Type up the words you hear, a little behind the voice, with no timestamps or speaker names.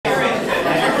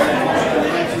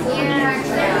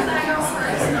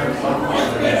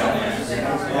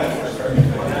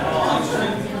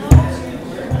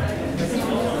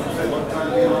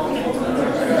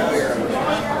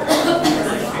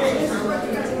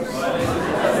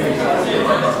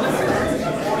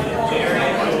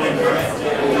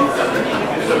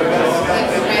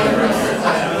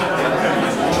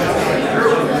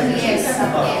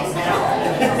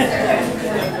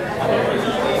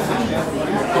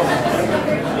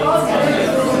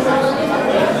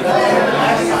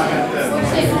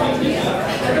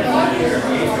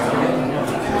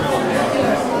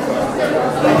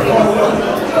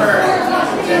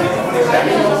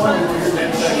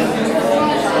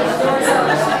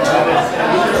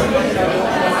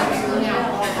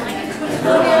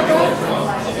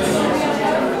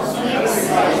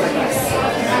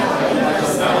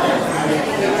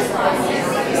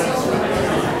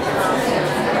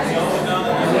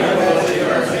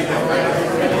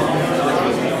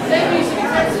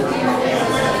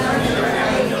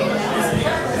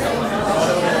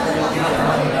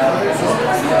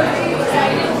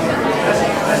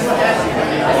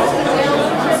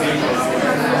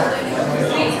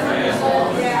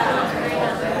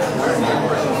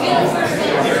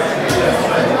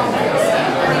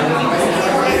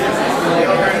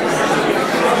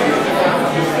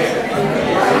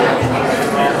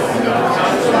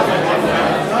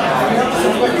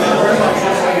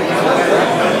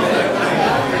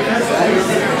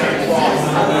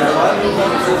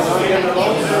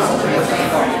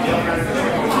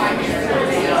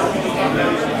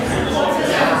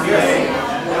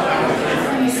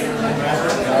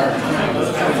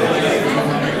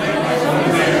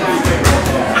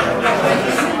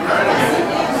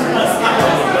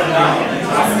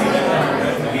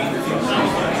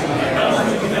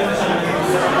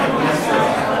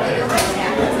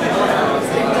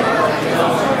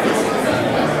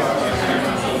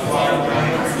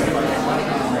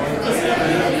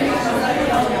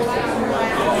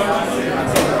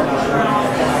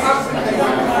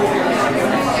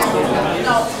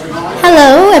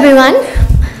Hello, everyone,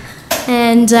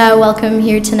 and welcome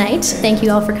here tonight. Thank you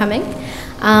all for coming.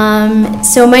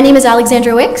 So my name is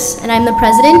Alexandra Wicks, and I'm the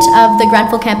president of the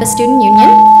GrenfellCampus Student Union.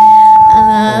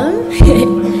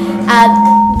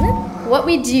 What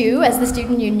we do as the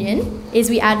Student Union is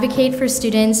we advocate for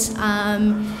students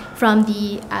from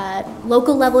the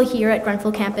local level here at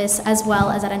GrenfellCampus as well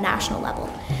as at a national level.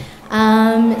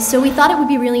 So we thought it would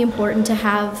be really important to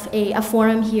have a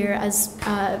forum here as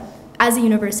a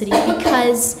university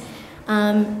because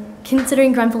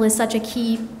considering Grenfell is such a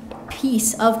key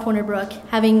piece of Corner Brook,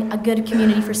 having a good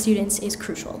community for students is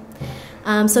crucial.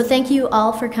 So thank you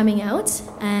all for coming out,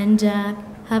 and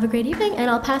have a great evening. And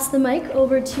I'll pass the mic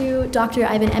over to Dr.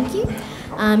 Ivan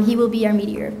Emke. He will be our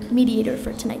mediator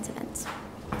for tonight's events.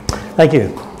 Thank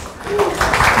you.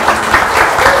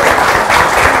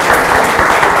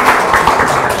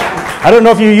 I don't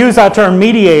know if you use that term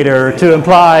mediator to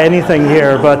imply anything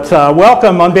here, but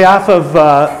welcome on behalf of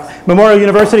Memorial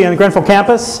University and the Grenfell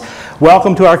campus.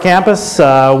 Welcome to our campus.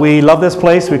 We love this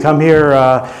place. We come here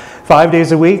 5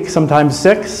 days a week, sometimes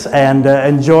 6, and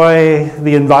enjoy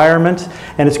the environment.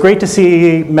 And it's great to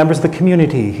see members of the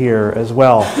community here as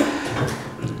well.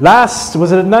 Last,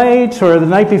 was it at night or the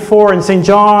night before in St.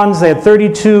 John's, they had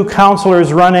 32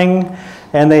 counselors running,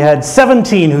 and they had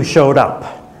 17 who showed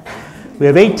up. We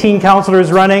have 18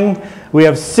 counselors running. We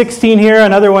have 16 here.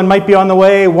 Another one might be on the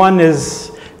way. One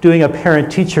is doing a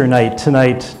parent-teacher night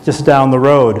tonight just down the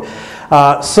road.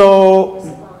 So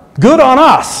good on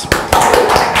us.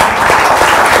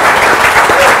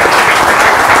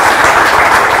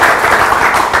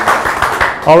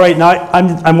 All right, now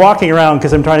I'm walking around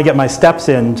because I'm trying to get my steps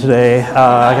in today.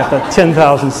 I got the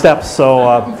 10,000 steps, so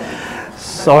I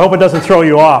hope it doesn't throw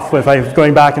you off if I'm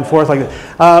going back and forth like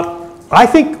that. I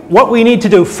think what we need to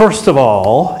do, first of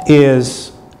all,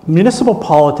 is municipal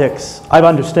politics, I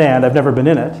understand, I've never been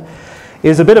in it,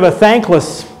 is a bit of a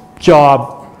thankless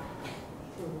job.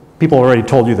 People already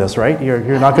told you this, right?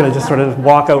 You're not going to just sort of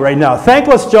walk out right now.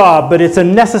 Thankless job, but it's a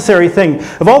necessary thing.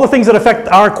 Of all the things that affect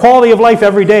our quality of life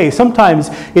every day, sometimes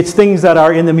it's things that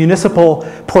are in the municipal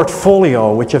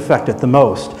portfolio which affect it the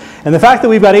most. And the fact that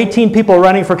we've got 18 people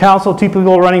running for council, 2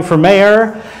 people running for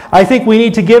mayor, I think we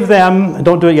need to give them,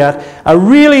 don't do it yet, a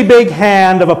really big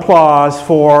hand of applause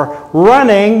for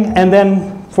running and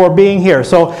then for being here.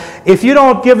 So if you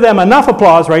don't give them enough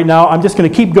applause right now, I'm just going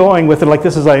to keep going with it like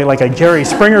this is like a Jerry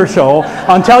Springer show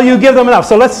until you give them enough.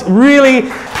 So let's really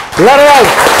let it out.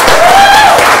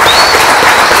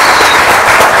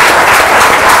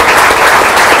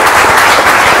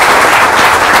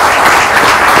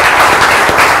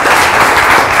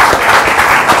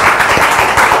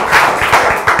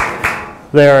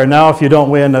 There, now if you don't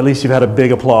win, at least you've had a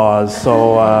big applause,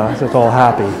 so it's all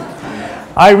happy.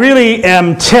 I really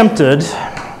am tempted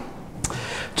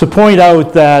to point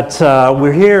out that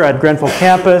we're here at Grenfell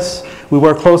campus. We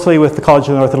work closely with the College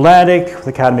of the North Atlantic, with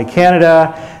Academy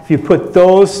Canada. If you put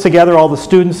those together, all the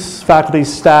students, faculty,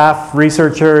 staff,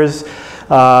 researchers,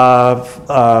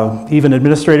 even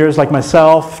administrators like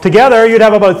myself, together you'd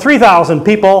have about 3,000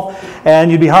 people,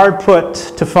 and you'd be hard put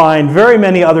to find very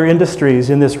many other industries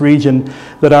in this region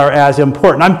that are as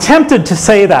important. I'm tempted to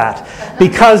say that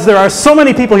because there are so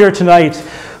many people here tonight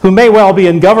who may well be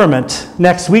in government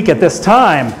next week at this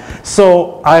time,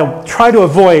 so I'll try to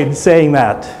avoid saying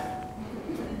that.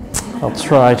 I'll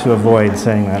try to avoid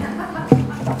saying that.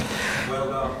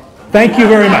 Thank you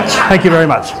very much. Thank you very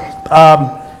much.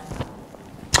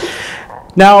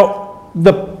 Now,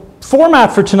 the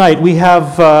format for tonight, we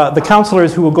have the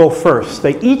counselors who will go first.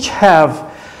 They each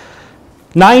have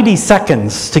 90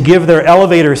 seconds to give their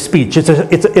elevator speech.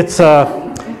 It's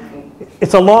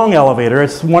a long elevator.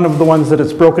 It's one of the ones that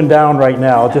it's broken down right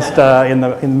now, just in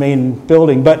the main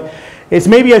building. But it's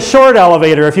maybe a short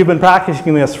elevator if you've been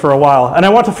practicing this for a while. And I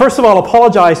want to first of all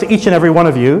apologize to each and every one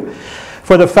of you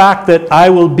for the fact that I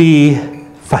will be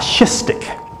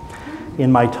fascistic in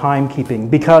my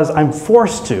timekeeping, because I'm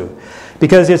forced to,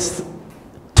 because it's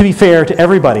to be fair to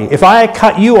everybody. If I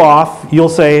cut you off, you'll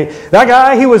say, that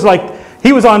guy, he was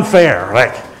unfair.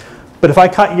 But if I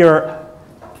cut your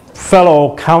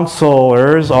fellow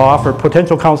counselors off, or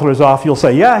potential counselors off, you'll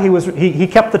say, yeah, he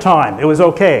kept the time, it was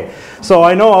okay. So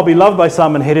I know I'll be loved by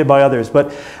some and hated by others,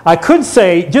 but I could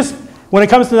say, just when it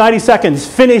comes to 90 seconds,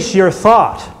 finish your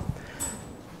thought.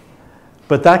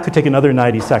 But that could take another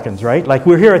 90 seconds, right? Like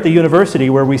we're here at the university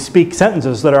where we speak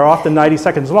sentences that are often 90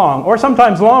 seconds long, or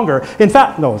sometimes longer. In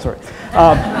fact, no, sorry.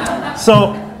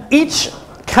 So each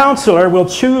counselor will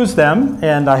choose them,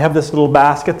 and I have this little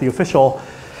basket, the official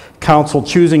council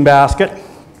choosing basket,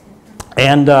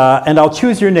 and I'll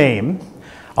choose your name.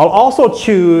 I'll also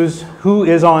choose who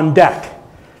is on deck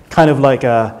kind of like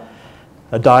a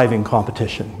diving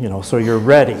competition, you know, so you're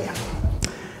ready.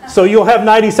 So you'll have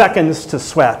 90 seconds to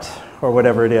sweat, or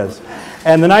whatever it is.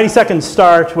 And the 90 seconds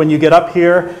start when you get up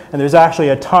here, and there's actually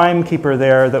a timekeeper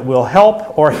there that will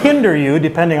help or hinder you,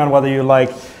 depending on whether you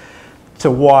like to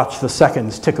watch the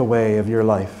seconds tick away of your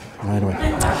life. Anyway.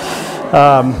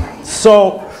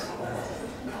 So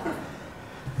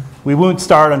we won't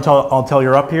start until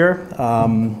you're up here,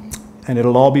 and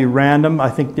it'll all be random. I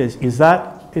think, is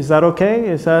that okay?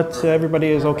 Is that, everybody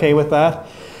is okay with that?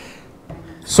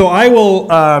 So I will,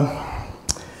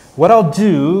 what I'll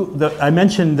do, I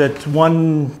mentioned that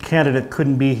one candidate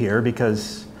couldn't be here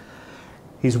because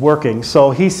he's working, so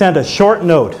he sent a short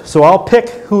note. So I'll pick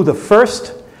who the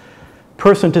first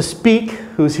person to speak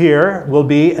who's here will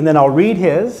be, and then I'll read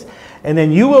his, and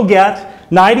then you will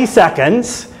get 90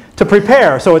 seconds to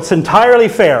prepare. So it's entirely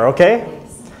fair, okay?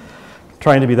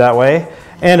 Trying to be that way.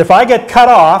 And if I get cut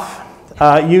off,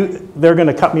 they're going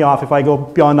to cut me off if I go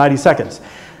beyond 90 seconds.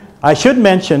 I should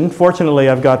mention, fortunately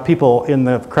I've got people in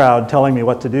the crowd telling me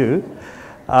what to do,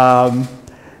 that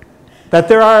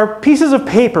there are pieces of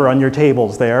paper on your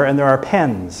tables there, and there are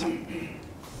pens.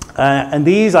 And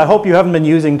these I hope you haven't been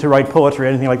using to write poetry or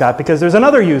anything like that, because there's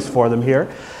another use for them here.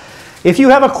 If you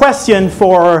have a question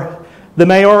for the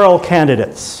mayoral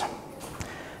candidates,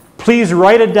 please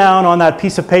write it down on that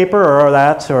piece of paper,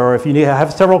 or if you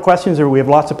have several questions, or we have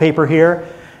lots of paper here,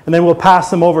 and then we'll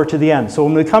pass them over to the end. So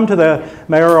when we come to the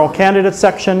mayoral candidate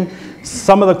section,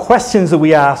 some of the questions that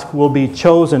we ask will be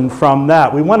chosen from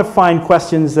that. We want to find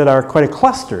questions that are quite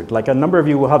clustered, like a number of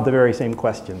you will have the very same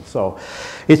question. So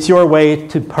it's your way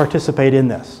to participate in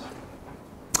this.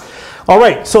 All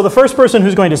right, so the first person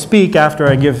who's going to speak after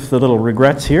I give the little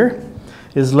regrets here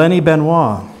is Lenny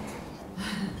Benoit.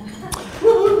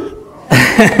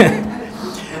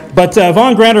 But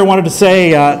Von Granter wanted to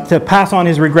say, to pass on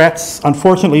his regrets.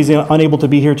 Unfortunately, he's unable to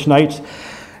be here tonight.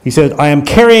 He said, I am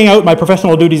carrying out my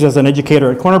professional duties as an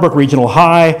educator at Corner Brook Regional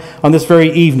High on this very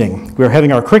evening. We're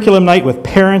having our curriculum night with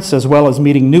parents, as well as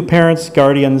meeting new parents,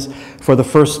 guardians, for the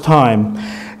first time.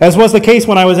 As was the case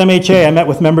when I was MHA, I met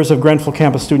with members of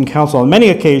GrenfellCampus Student Council on many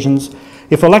occasions.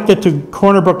 If elected to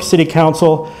Corner Brook City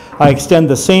Council, I extend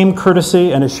the same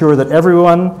courtesy and assure that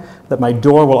my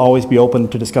door will always be open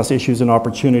to discuss issues and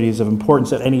opportunities of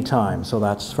importance at any time. So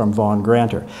that's from Von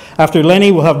Granter. After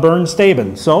Lenny, we'll have Bern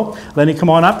Staben. So, Lenny, come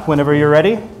on up whenever you're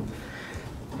ready.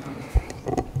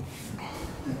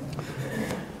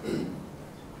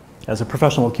 As a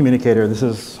professional communicator, this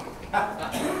is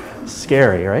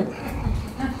scary, right?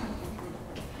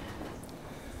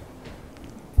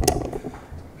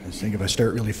 I just think if I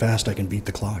start really fast, I can beat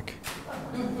the clock.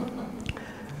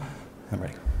 I'm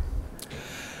ready.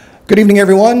 Good evening,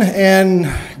 everyone, and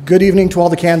good evening to all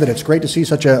the candidates. Great to see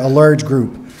such a large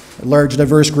group, a large,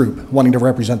 diverse group wanting to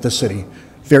represent this city.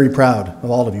 Very proud of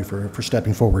all of you for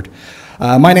stepping forward.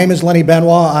 My name is Lenny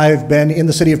Benoit. I've been in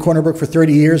the city of Corner Brook for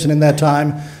 30 years, and in that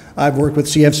time, I've worked with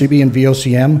CFCB and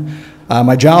VOCM.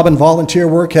 My job and volunteer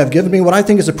work have given me what I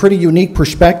think is a pretty unique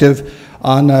perspective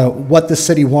on what the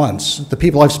city wants. The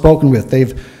people I've spoken with,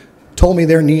 they've told me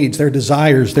their needs, their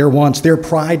desires, their wants, their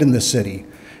pride in the city.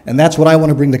 And that's what I want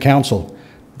to bring to council,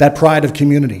 that pride of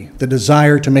community, the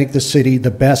desire to make the city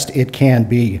the best it can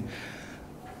be.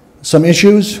 Some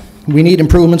issues, we need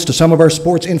improvements to some of our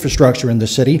sports infrastructure in the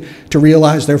city to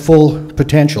realize their full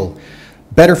potential.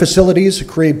 Better facilities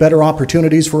create better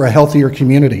opportunities for a healthier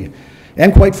community,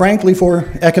 and quite frankly,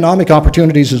 for economic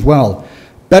opportunities as well.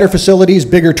 Better facilities,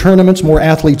 bigger tournaments, more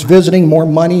athletes visiting, more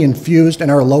money infused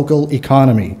in our local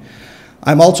economy.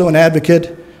 I'm also an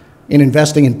advocate in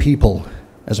investing in people.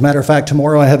 As a matter of fact,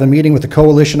 tomorrow I have a meeting with a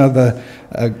coalition of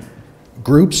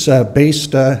groups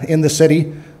based in the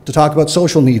city to talk about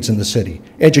social needs in the city.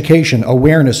 Education,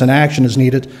 awareness, and action is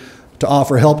needed to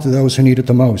offer help to those who need it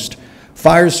the most.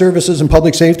 Fire services and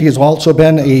public safety has also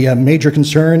been a major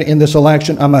concern in this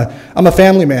election. I'm a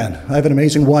family man. I have an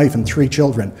amazing wife and 3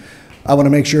 children. I want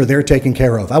to make sure they're taken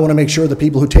care of. I want to make sure the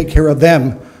people who take care of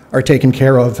them are taken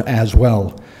care of as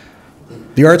well.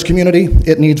 The arts community,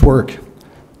 it needs work.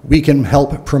 We can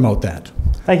help promote that.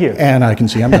 Thank you. And I can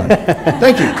see I'm done.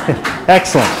 Thank you.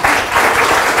 Excellent.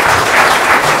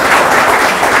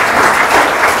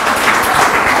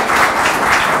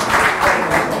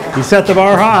 You set the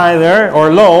bar high there,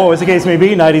 or low, as the case may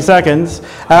be, 90 seconds.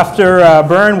 After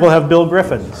Bern, we'll have Bill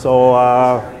Griffin. So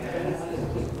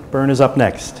Bern is up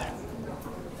next.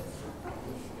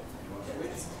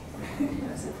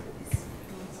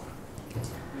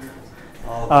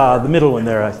 The middle one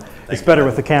there. It's better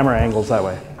with the camera angles that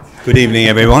way. Good evening,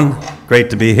 everyone. Great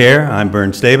to be here. I'm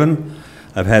Bern Staben.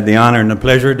 I've had the honor and the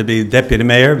pleasure to be Deputy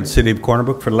Mayor of the City of Corner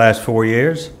Brook for the last 4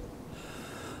 years.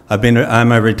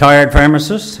 I'm a retired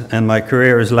pharmacist, and my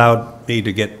career has allowed me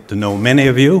to get to know many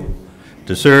of you,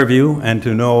 to serve you, and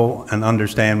to know and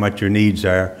understand what your needs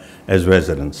are as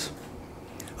residents.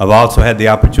 I've also had the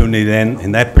opportunity then,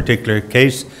 in that particular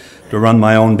case, to run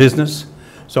my own business.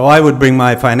 So I would bring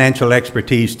my financial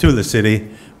expertise to the city,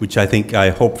 which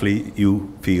hopefully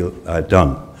you feel I've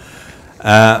done.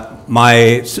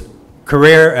 My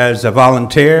career as a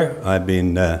volunteer, I've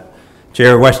been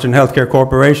Chair of Western Healthcare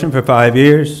Corporation for 5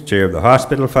 years, Chair of the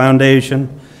Hospital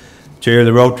Foundation, Chair of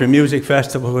the Rotary Music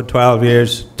Festival for 12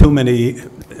 years, too many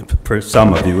for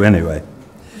some of you anyway.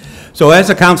 So as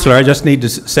a councillor, I just need to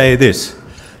say this,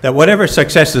 that whatever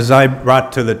successes I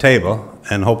brought to the table,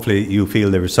 and hopefully you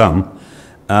feel there were some,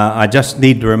 I just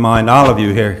need to remind all of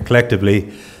you here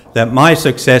collectively that my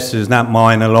success is not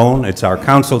mine alone, it's our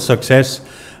council's success,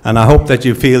 and I hope that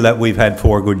you feel that we've had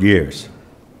 4 good years.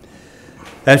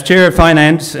 As Chair of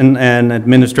Finance and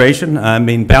Administration,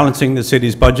 balancing the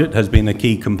city's budget has been a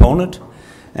key component,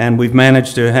 and we've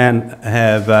managed to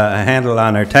have a handle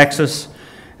on our taxes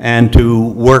and to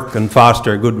work and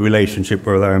foster a good relationship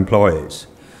with our employees.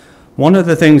 One of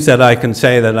the things that I can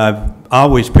say that I've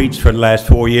always preached for the last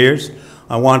 4 years,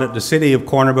 I wanted the City of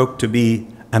Corner Brook to be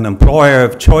an employer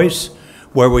of choice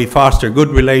where we foster good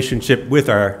relationship with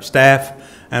our staff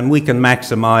and we can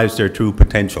maximize their true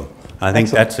potential. I think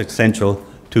that's essential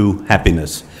to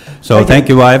happiness. So thank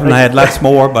you, Ivan. I had lots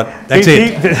more, but that's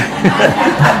it.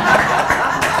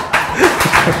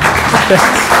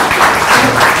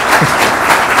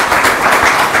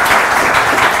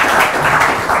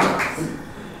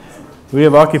 We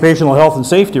have occupational health and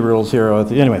safety rules here.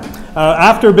 Anyway,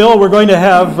 after Bill, we're going to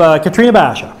have Katrina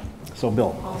Basha. So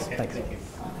Bill, thanks.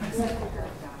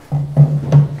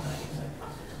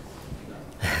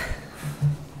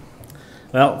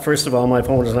 Well, first of all, my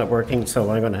phone is not working,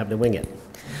 so I'm going to have to wing it.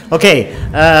 Okay,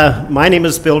 my name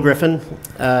is Bill Griffin.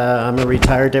 I'm a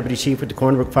retired Deputy Chief with the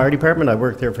Corner Brook Fire Department. I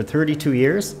worked there for 32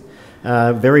 years.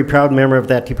 Very proud member of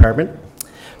that department.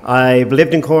 I've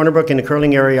lived in Corner Brook in the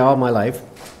curling area all my life.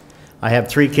 I have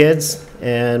 3 kids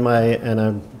and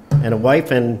a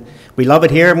wife, and we love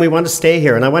it here and we want to stay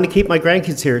here. And I want to keep my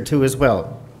grandkids here too as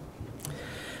well.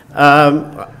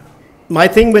 My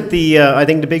thing with I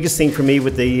think the biggest thing for me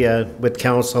with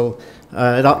council,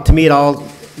 to me it all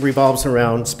revolves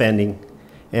around spending.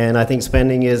 And I think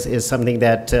spending is something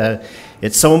that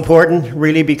it's so important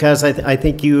really because I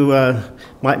think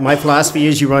my philosophy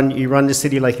is you run the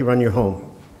city like you run your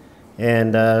home.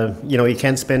 And you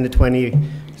can't spend the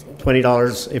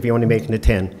 $20 if you're only making it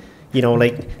 10.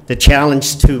 Like the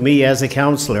challenge to me as a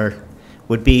councillor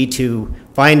would be to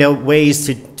find out ways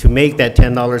to make that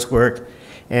 $10 work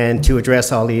and to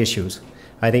address all the issues.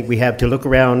 I think we have to look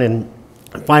around and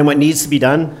find what needs to be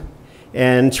done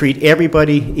and treat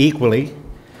everybody equally.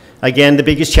 Again, the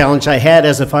biggest challenge I had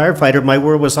as a firefighter, my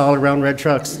world was all around red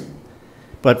trucks.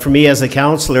 But for me as a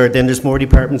councillor, then there's more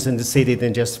departments in the city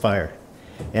than just fire.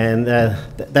 And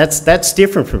that's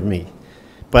different for me.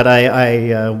 But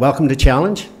I welcome the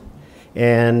challenge,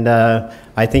 and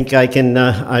I think I can.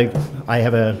 I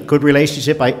have a good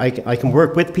relationship. I can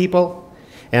work with people,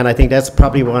 and I think that's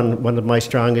probably one of my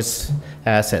strongest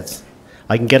assets.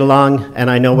 I can get along, and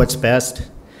I know what's best,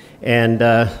 and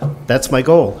that's my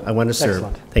goal. I want to serve.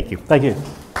 Excellent. Thank you. Thank you.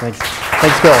 Thanks.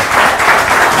 Thanks, Bill.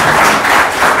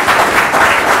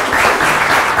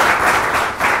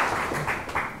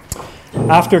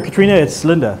 After Katrina, it's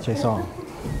Linda Jason.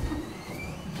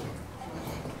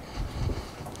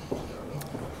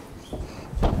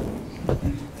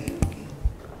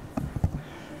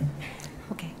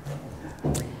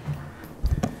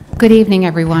 Good evening,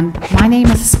 everyone. My name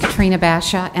is Katrina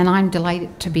Basha, and I'm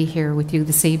delighted to be here with you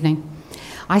this evening.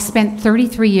 I spent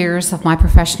 33 years of my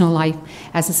professional life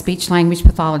as a speech-language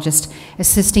pathologist,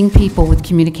 assisting people with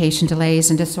communication delays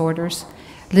and disorders,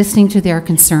 listening to their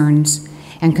concerns,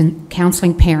 and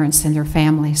counseling parents and their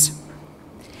families.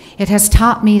 It has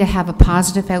taught me to have a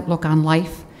positive outlook on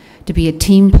life, to be a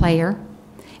team player,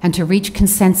 and to reach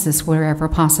consensus wherever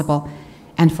possible,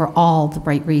 and for all the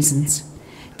right reasons.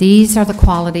 These are the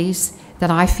qualities that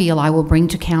I feel I will bring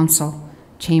to council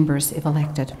chambers if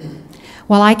elected.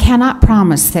 While I cannot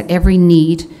promise that every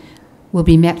need will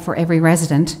be met for every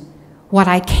resident, what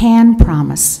I can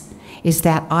promise is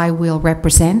that I will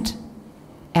represent,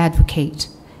 advocate,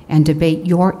 and debate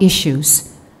your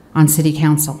issues on City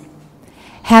Council.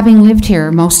 Having lived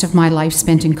here most of my life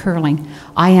spent in curling,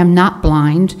 I am not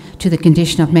blind to the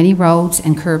condition of many roads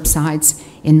and curbsides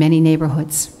in many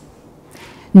neighborhoods.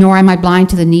 Nor am I blind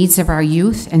to the needs of our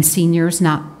youth and seniors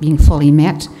not being fully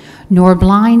met, nor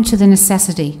blind to the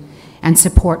necessity and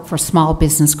support for small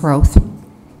business growth.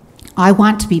 I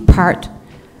want to be part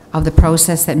of the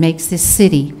process that makes this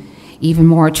city even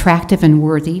more attractive and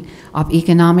worthy of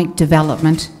economic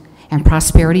development and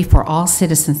prosperity for all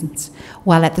citizens,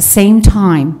 while at the same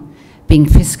time being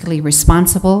fiscally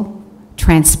responsible,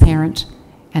 transparent,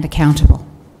 and accountable.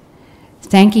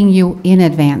 Thanking you in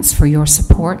advance for your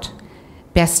support.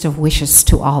 Best of wishes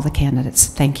to all the candidates.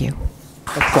 Thank you.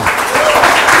 Excellent.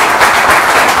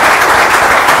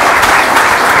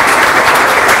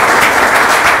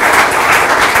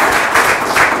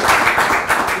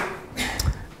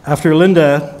 After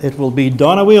Linda, it will be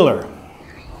Donna Wheeler.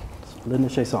 Linda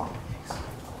Chasson.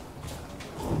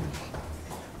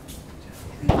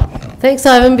 Thanks,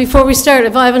 Ivan. Before we start,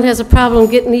 if Ivan has a problem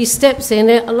getting these steps in,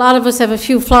 a lot of us have a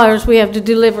few flyers we have to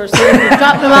deliver, so we'll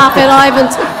drop them off at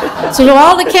Ivan's. So to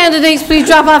all the candidates, please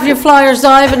drop off your flyers to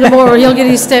Ivan tomorrow. He'll get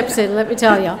his steps in, let me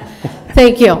tell you.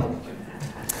 Thank you.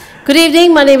 Good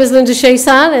evening. My name is Linda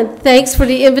Chasson, and thanks for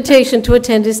the invitation to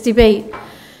attend this debate.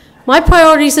 My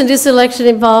priorities in this election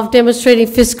involve demonstrating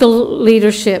fiscal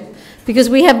leadership, because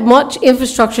we have much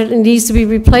infrastructure that needs to be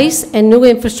replaced and new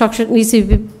infrastructure that needs to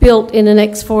be built in the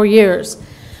next 4 years.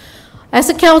 As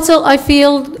a council, I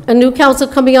feel a new council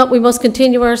coming up, we must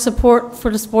continue our support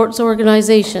for the sports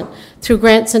organization through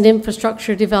grants and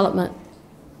infrastructure development.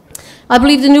 I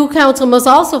believe the new council must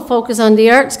also focus on the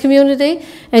arts community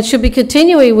and should be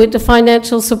continuing with the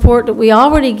financial support that we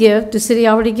already give, the city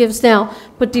already gives now,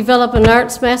 but develop an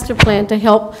arts master plan to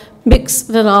help mix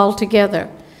it all together.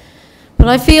 But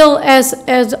I feel, as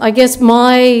I guess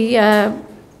my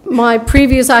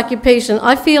previous occupation,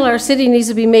 I feel our city needs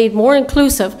to be made more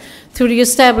inclusive through the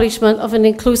establishment of an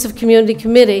inclusive community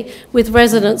committee with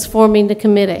residents forming the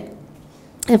committee.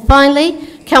 And finally,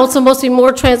 council must be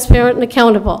more transparent and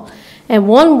accountable. And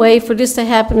one way for this to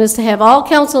happen is to have all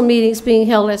council meetings being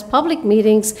held as public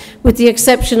meetings, with the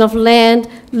exception of land,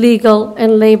 legal,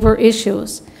 and labor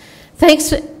issues.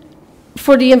 Thanks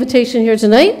for the invitation here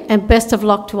tonight, and best of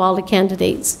luck to all the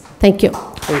candidates. Thank you.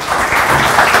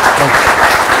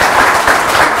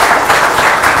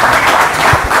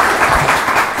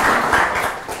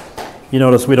 You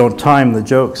notice we don't time the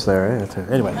jokes there. Eh?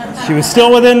 Anyway, she was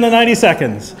still within the 90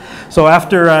 seconds. So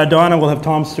after Donna, we'll have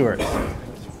Tom Stewart.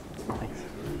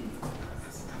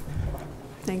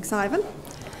 Thanks, Ivan.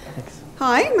 Thanks.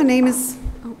 Hi, my name is...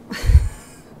 Oh,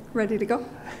 ready to go?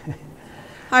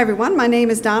 Hi, everyone. My name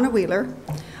is Donna Wheeler.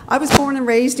 I was born and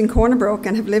raised in Corner Brook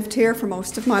and have lived here for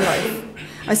most of my life.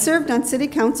 I served on City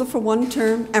Council for 1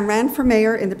 term and ran for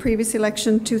mayor in the previous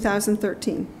election,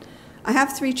 2013. I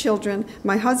have 3 children.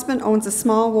 My husband owns a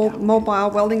small mobile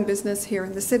welding business here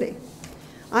in the city.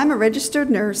 I'm a registered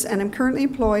nurse and am currently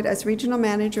employed as Regional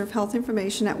Manager of Health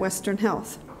Information at Western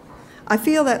Health. I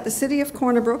feel that the City of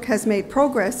Corner Brook has made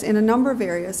progress in a number of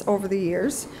areas over the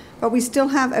years, but we still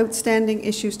have outstanding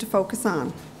issues to focus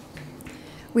on.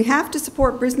 We have to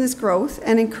support business growth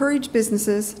and encourage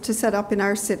businesses to set up in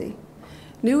our city.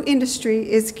 New industry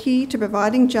is key to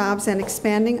providing jobs and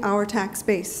expanding our tax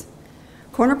base.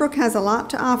 Corner Brook has a lot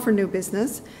to offer new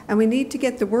business, and we need to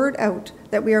get the word out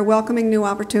that we are welcoming new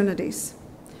opportunities.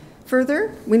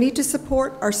 Further, we need to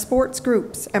support our sports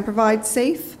groups and provide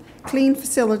safe, clean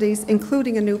facilities,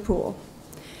 including a new pool.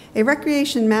 A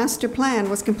recreation master plan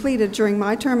was completed during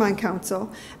my term on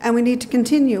council, and we need to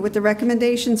continue with the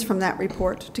recommendations from that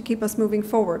report to keep us moving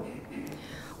forward.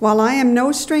 While I am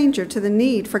no stranger to the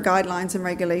need for guidelines and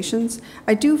regulations,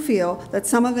 I do feel that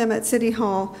some of them at City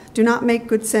Hall do not make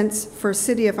good sense for a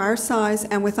city of our size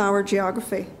and with our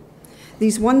geography.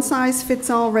 These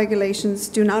one-size-fits-all regulations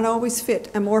do not always fit,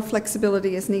 and more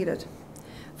flexibility is needed.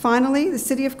 Finally, the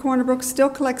City of Corner Brook still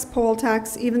collects poll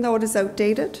tax, even though it is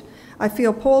outdated. I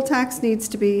feel poll tax needs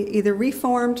to be either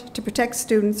reformed to protect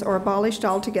students or abolished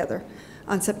altogether.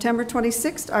 On September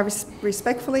 26th, I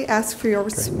respectfully ask for your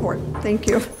support. Thank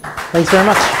you. Thanks very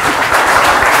much.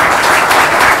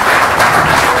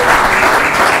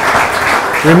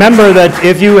 Remember that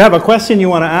if you have a question you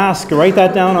want to ask, write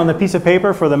that down on the piece of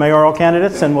paper for the mayoral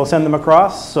candidates and we'll send them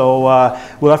across. So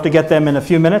we'll have to get them in a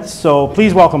few minutes. So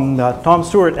please welcome Tom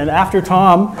Stewart. And after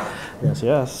Tom,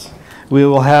 yes, we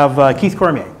will have Keith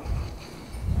Cormier.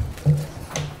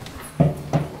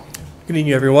 Good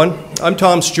evening, everyone. I'm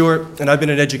Tom Stewart, and I've been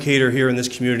an educator here in this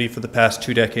community for the past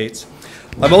 2 decades.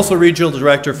 I'm also Regional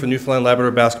Director for Newfoundland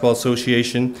Labrador Basketball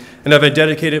Association, and I've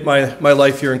dedicated my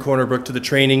life here in Corner Brook to the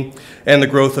training and the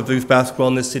growth of youth basketball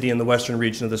in this city and the western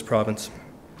region of this province.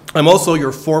 I'm also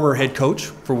your former head coach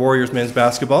for Warriors men's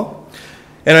basketball,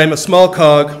 and I'm a small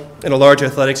cog in a large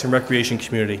athletics and recreation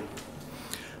community.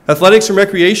 Athletics and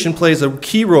recreation plays a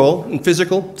key role in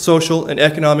physical, social, and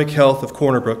economic health of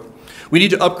Corner Brook. We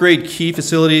need to upgrade key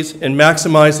facilities and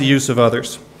maximize the use of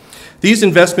others. These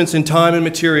investments in time and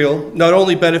material not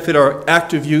only benefit our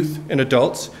active youth and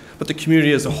adults, but the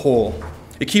community as a whole.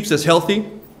 It keeps us healthy,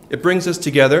 it brings us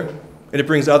together, and it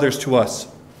brings others to us.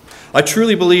 I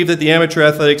truly believe that the amateur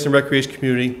athletics and recreation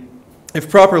community, if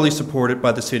properly supported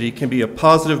by the city, can be a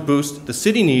positive boost the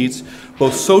city needs,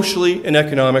 both socially and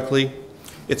economically.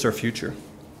 It's our future.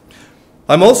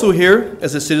 I'm also here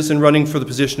as a citizen running for the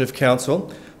position of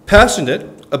council,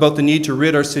 passionate about the need to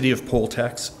rid our city of poll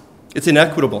tax. It's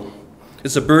inequitable.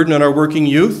 It's a burden on our working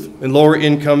youth and lower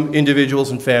income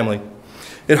individuals and family.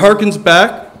 It harkens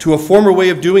back to a former way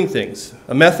of doing things,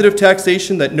 a method of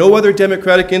taxation that no other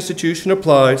democratic institution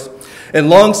applies, and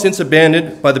long since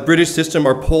abandoned by the British system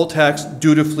our poll tax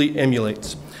dutifully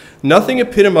emulates. Nothing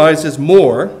epitomizes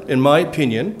more, in my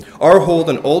opinion, our hold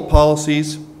on old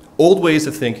policies, old ways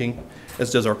of thinking,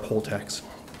 as does our poll tax.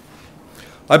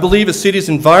 I believe a city's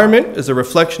environment is a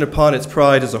reflection upon its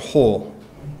pride as a whole.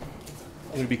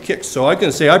 I'm going to be kicked, so I'm going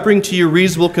to say I bring to you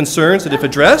reasonable concerns that, if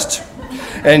addressed,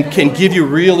 and can give you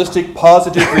realistic,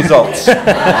 positive results.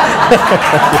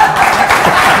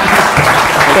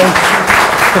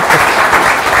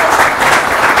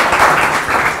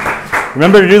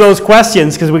 Remember to do those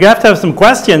questions, because we have to have some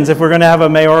questions if we're going to have a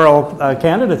mayoral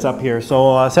candidates up here.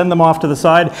 So send them off to the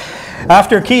side.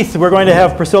 After Keith, we're going to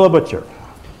have Priscilla Butcher.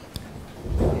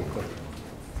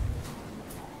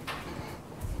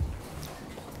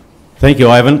 Thank you,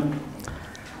 Ivan.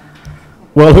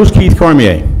 Well, who's Keith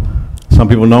Cormier? Some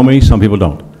people know me, some people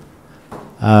don't.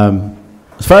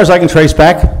 As far as I can trace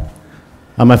back,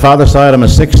 on my father's side, I'm a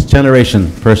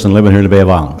sixth-generation person living here in the Bay of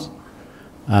Islands.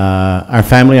 Our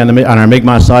family on our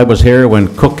Mi'kmaq side was here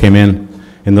when Cook came in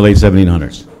the late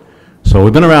 1700s. So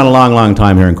we've been around a long, long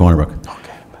time here in Corner Brook.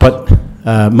 Okay.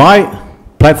 But my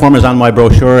platform is on my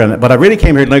brochure, but I really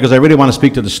came here tonight because I really want to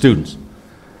speak to the students.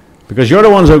 Because you're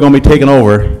the ones who are going to be taking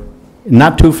over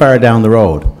not too far down the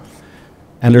road.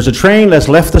 And there's a train that's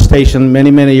left the station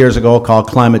many, many years ago called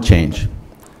climate change.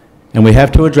 And we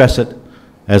have to address it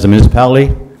as a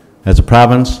municipality, as a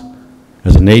province,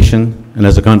 as a nation, and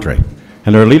as a country.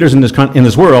 And there are leaders in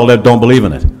this world that don't believe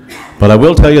in it. But I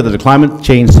will tell you that the climate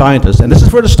change scientists, and this is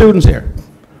for the students here,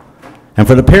 and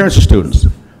for the parents of students,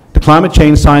 the climate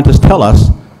change scientists tell us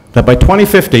that by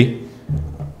 2050,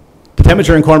 the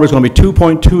temperature in Corner Brook is going to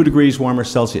be 2.2 degrees warmer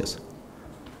Celsius.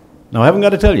 Now, I haven't got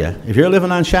to tell you, if you're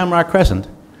living on Shamrock Crescent,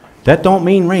 that don't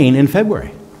mean rain in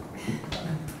February.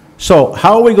 So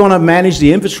how are we going to manage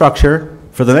the infrastructure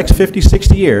for the next 50,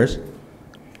 60 years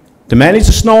to manage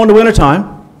the snow in the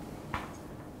wintertime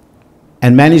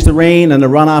and manage the rain and the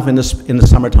runoff in the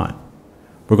summertime?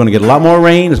 We're going to get a lot more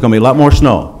rain, there's going to be a lot more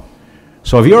snow.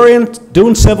 So if you're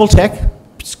doing civil tech,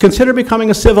 consider becoming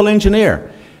a civil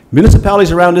engineer.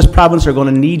 Municipalities around this province are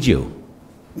going to need you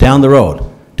down the road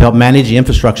to help manage the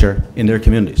infrastructure in their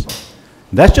communities.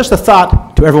 That's just a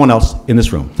thought to everyone else in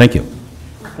this room. Thank you.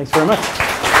 Thanks very much.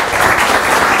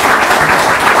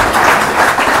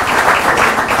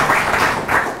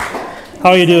 How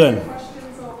are you doing?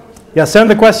 Yeah,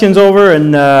 send the questions over,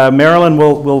 and Marilyn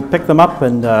will pick them up.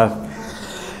 And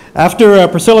after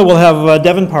Priscilla, we'll have a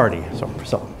Devon party. So,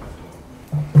 Priscilla.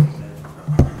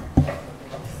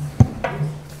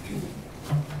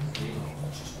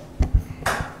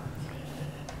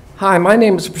 Hi, my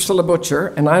name is Priscilla Butcher,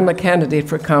 and I'm a candidate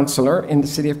for councillor in the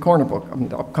city of Corner Brook in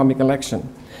the upcoming election.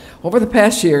 Over the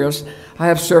past years, I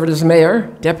have served as mayor,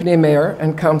 deputy mayor,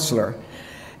 and councillor,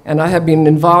 and I have been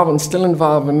involved and still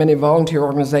involved in many volunteer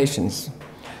organizations.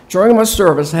 During my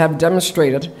service, I have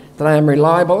demonstrated that I am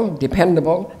reliable,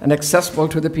 dependable, and accessible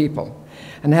to the people,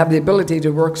 and have the ability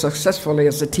to work successfully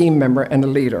as a team member and a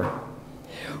leader.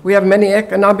 We have many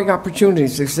economic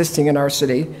opportunities existing in our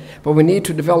city, but we need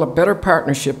to develop better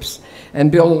partnerships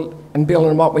and build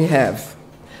on what we have.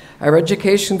 Our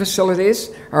education facilities,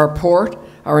 our port,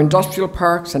 our industrial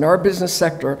parks, and our business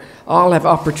sector all have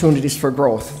opportunities for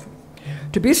growth.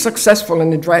 To be successful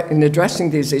in addressing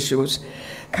these issues,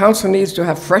 council needs to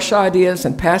have fresh ideas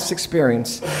and past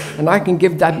experience, and I can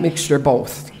give that mixture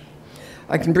both.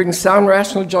 I can bring sound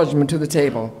rational judgment to the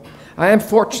table. I am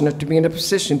fortunate to be in a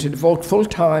position to devote full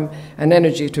time and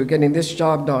energy to getting this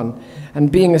job done and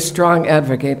being a strong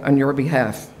advocate on your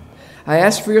behalf. I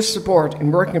ask for your support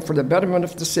in working for the betterment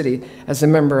of the city as a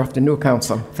member of the new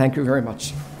council. Thank you very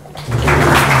much. Thanks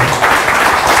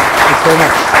very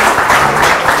much.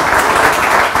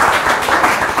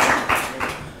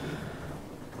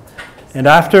 And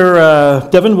after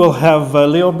Devon, we'll have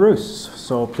Leo Bruce.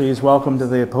 So please welcome to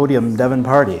the podium Devon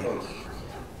Party.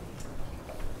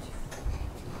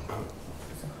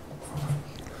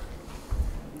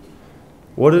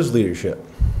 What is leadership?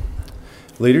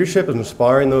 Leadership is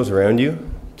inspiring those around you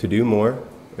to do more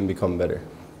and become better.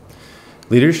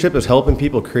 Leadership is helping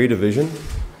people create a vision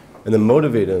and then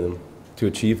motivating them to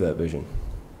achieve that vision.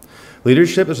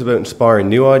 Leadership is about inspiring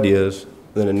new ideas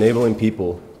and then enabling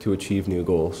people to achieve new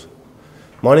goals.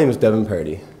 My name is Devin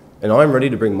Pardy, and I'm ready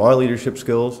to bring my leadership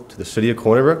skills to the City of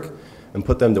Corner Brook and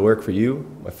put them to work for you,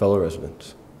 my fellow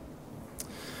residents.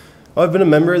 I've been a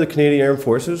member of the Canadian Armed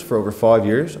Forces for over 5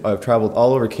 years. I've traveled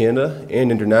all over Canada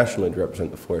and internationally to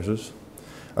represent the forces.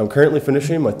 I'm currently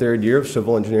finishing my 3rd year of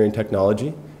civil engineering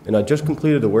technology, and I just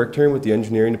completed a work term with the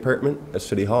engineering department at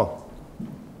City Hall.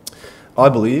 I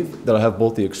believe that I have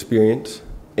both the experience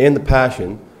and the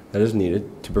passion that is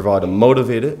needed to provide a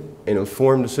motivated and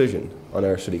informed decision on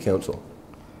our City Council.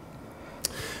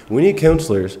 We need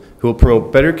councillors who will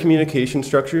promote better communication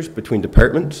structures between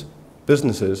departments,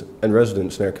 businesses, and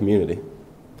residents in our community.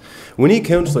 We need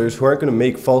councillors who aren't going to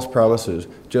make false promises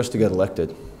just to get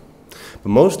elected. But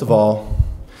most of all,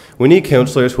 we need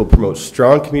councillors who will promote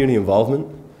strong community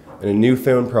involvement and a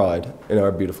newfound pride in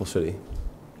our beautiful city.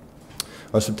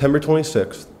 On September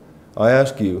 26th, I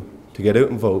ask you to get out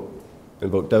and vote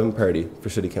Devin Pardy for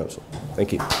City Council.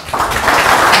 Thank you.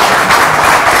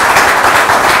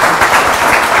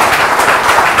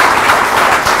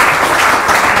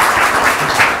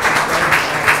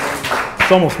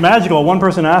 It's almost magical. One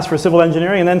person asks for civil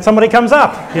engineering and then somebody comes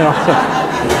up. So.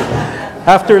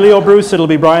 After Leo Bruce, it'll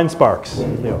be Brian Sparks.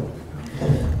 Leo.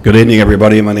 Good evening,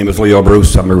 everybody. My name is Leo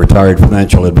Bruce. I'm a retired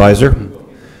financial advisor.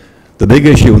 The big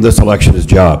issue in this election is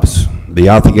jobs. The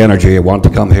Athic Energy want to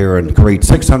come here and create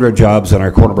 600 jobs on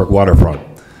our Corner Brook waterfront.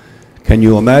 Can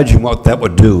you imagine what that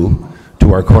would do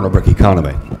to our Corner Brook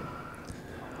economy?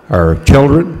 Our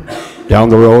children down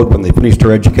the road, when they finish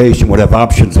their education, would have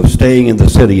options of staying in the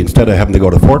city instead of having to go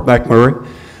to Fort McMurray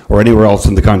or anywhere else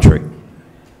in the country.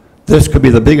 This could be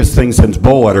the biggest thing since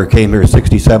Bowater came here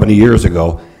 60, 70 years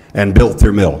ago and built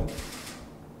their mill.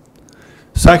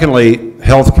 Secondly,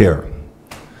 health care.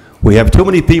 We have too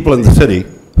many people in the city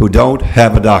who don't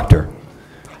have a doctor.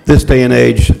 This day and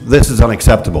age, this is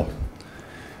unacceptable.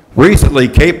 Recently,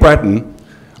 Cape Breton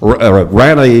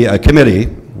ran a committee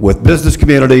with business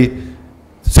community,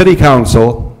 City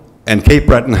Council, and Cape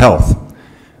Breton Health.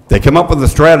 They came up with a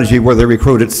strategy where they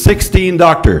recruited 16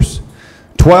 doctors,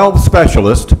 12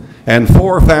 specialists, and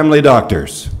 4 family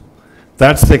doctors.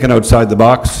 That's thinking outside the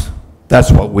box.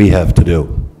 That's what we have to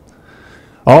do.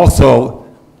 Also,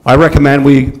 I recommend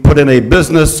we put in a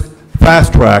business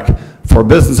fast track for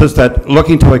businesses that are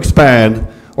looking to expand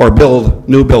or build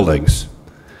new buildings.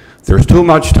 There's too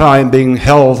much time being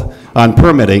held on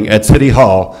permitting at City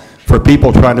Hall for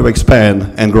people trying to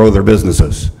expand and grow their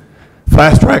businesses.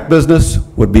 Fast track business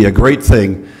would be a great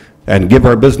thing and give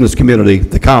our business community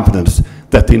the confidence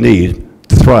that they need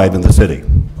to thrive in the city.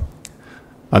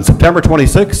 On September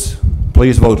 26th,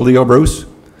 please vote Leo Bruce.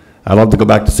 I'd love to go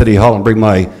back to City Hall and bring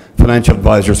my financial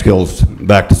advisor skills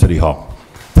back to City Hall.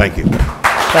 Thank you.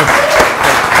 Thanks.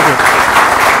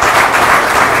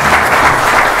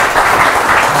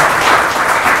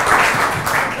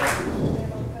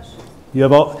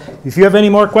 If you have any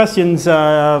more questions,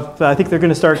 I think they're going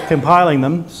to start compiling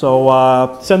them.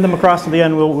 So send them across to the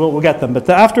end. We'll get them. But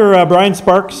after Brian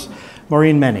Sparks,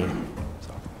 Maureen Menny.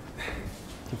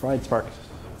 So Brian Sparks.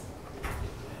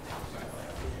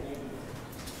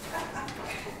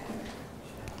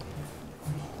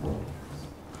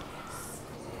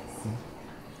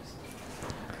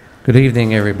 Good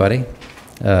evening, everybody.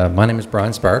 My name is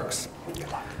Brian Sparks.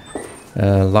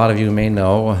 A lot of you may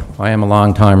know I am a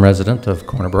long-time resident of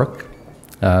Corner Brook,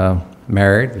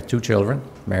 married with 2 children,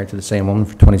 married to the same woman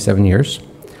for 27 years.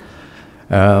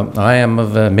 I am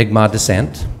of Mi'kmaq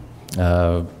descent,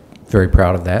 very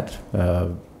proud of that.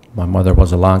 My mother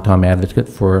was a long-time advocate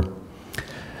for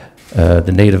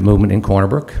the Native movement in Corner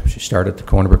Brook. She started the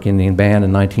Corner Brook Indian Band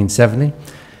in 1970,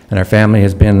 and our family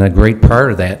has been a great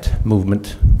part of that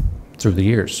movement through the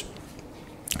years.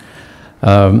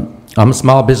 I'm a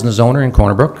small business owner in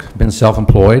Corner Brook. Been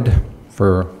self-employed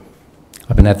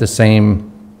I've been at the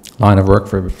same line of work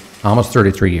for almost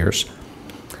 33 years.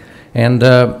 And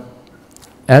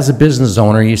as a business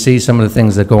owner, you see some of the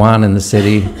things that go on in the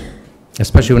city,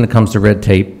 especially when it comes to red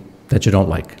tape, that you don't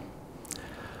like.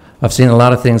 I've seen a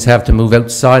lot of things have to move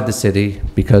outside the city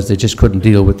because they just couldn't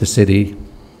deal with the city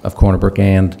of Corner Brook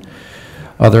and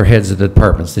other heads of the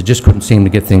departments. They just couldn't seem to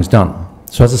get things done.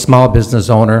 So as a small business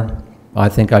owner, I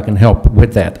think I can help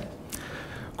with that.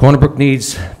 Corner Brook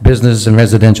needs business and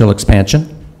residential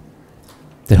expansion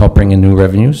to help bring in new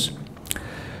revenues.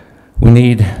 We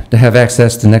need to have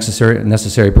access to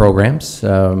necessary programs,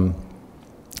 such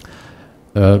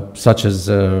as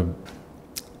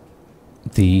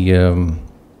the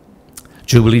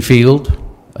Jubilee Field,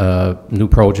 new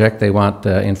project. They want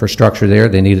infrastructure there.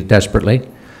 They need it desperately.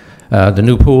 The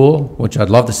new pool, which I'd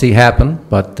love to see happen,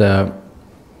 but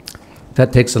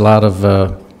that takes a lot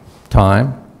of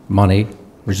time, money,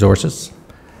 resources,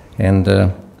 and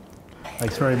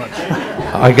thanks very much.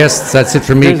 I guess that's it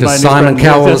for me, Here's my because new Simon friend.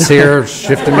 Cowell's here,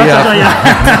 shifting me up.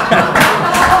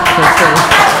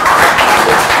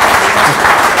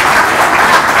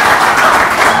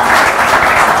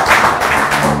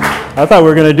 I thought we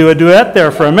were going to do a duet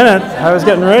there for a minute. I was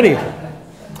getting ready.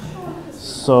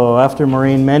 So after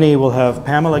Maureen Meny, we'll have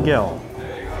Pamela Gill.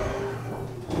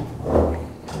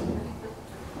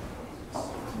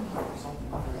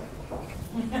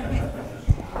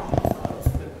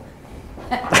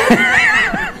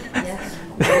 Yes,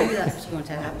 I knew that was going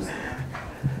to happen.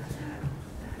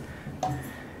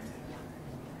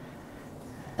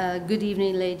 Good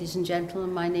evening, ladies and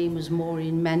gentlemen. My name is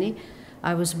Maureen Meny.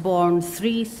 I was born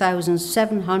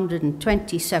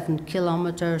 3,727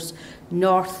 kilometres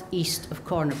northeast of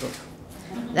Cornerbrook.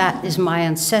 That is my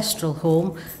ancestral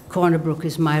home. Cornerbrook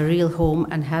is my real home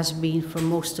and has been for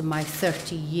most of my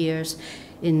 30 years,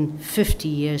 in 50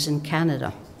 years in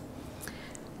Canada.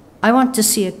 I want to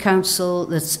see a council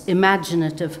that's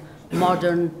imaginative,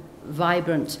 modern,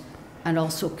 vibrant, and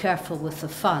also careful with the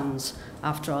funds.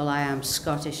 After all, I am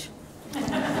Scottish.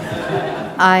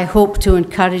 I hope to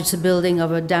encourage the building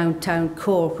of a downtown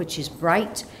core which is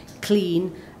bright,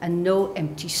 clean, and no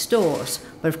empty stores.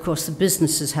 But of course, the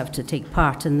businesses have to take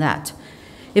part in that.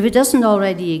 If it doesn't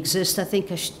already exist, I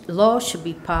think a law should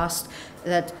be passed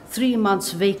that 3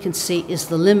 months vacancy is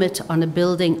the limit on a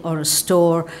building or a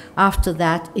store. After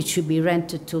that, it should be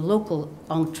rented to local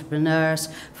entrepreneurs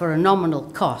for a nominal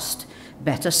cost.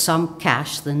 Better some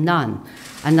cash than none.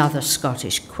 Another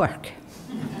Scottish quirk.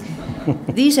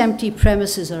 These empty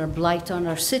premises are a blight on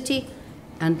our city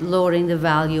and lowering the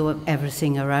value of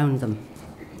everything around them.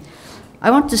 I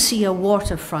want to see a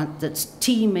waterfront that's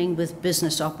teeming with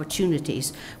business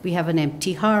opportunities. We have an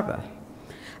empty harbour.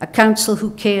 A council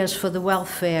who cares for the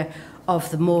welfare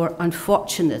of the more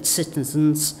unfortunate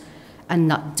citizens and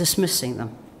not dismissing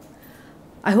them.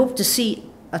 I hope to see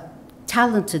a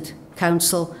talented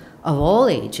council of all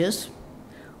ages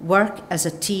work as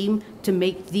a team to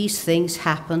make these things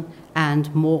happen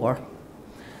and more.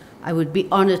 I would be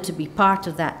honoured to be part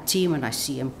of that team, and I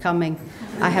see him coming.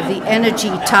 I have the energy,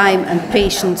 time, and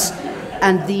patience,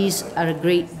 and these are a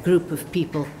great group of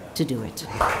people to do it.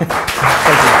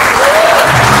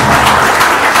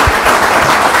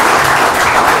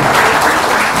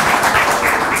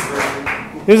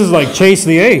 This is like Chase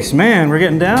the Ace. Man, we're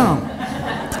getting down.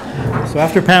 So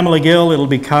after Pamela Gill, it'll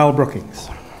be Kyle Brookings.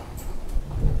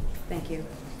 Thank you.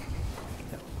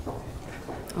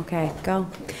 Okay, go.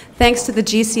 Thanks to the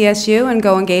GCSU and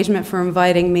Go Engagement for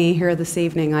inviting me here this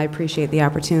evening. I appreciate the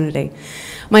opportunity.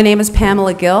 My name is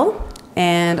Pamela Gill,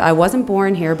 and I wasn't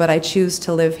born here, but I choose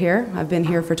to live here. I've been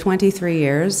here for 23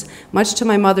 years. Much to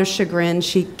my mother's chagrin,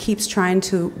 she keeps trying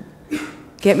to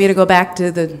get me to go back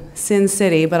to the Sin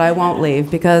City, but I won't leave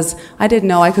because I didn't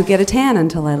know I could get a tan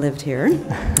until I lived here.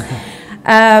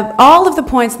 All of the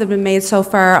points that have been made so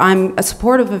far, I'm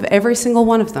supportive of every single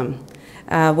one of them.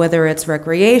 Whether it's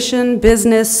recreation,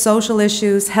 business, social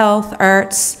issues, health,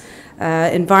 arts,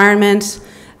 environment,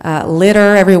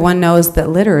 litter. Everyone knows that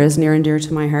litter is near and dear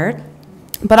to my heart.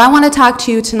 But I want to talk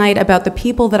to you tonight about the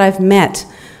people that I've met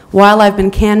while I've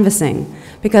been canvassing.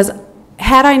 Because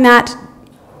had I not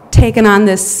taken on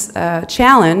this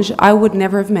challenge, I would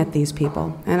never have met these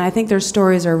people. And I think their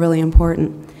stories are really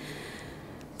important.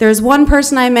 There's one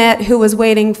person I met who was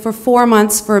waiting for 4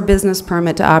 months for a business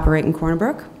permit to operate in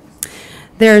Cornerbrook.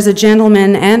 There's a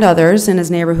gentleman and others in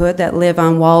his neighborhood that live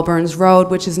on Walburns Road,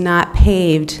 which is not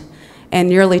paved, and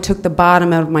nearly took the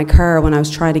bottom out of my car when I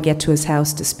was trying to get to his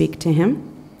house to speak to him.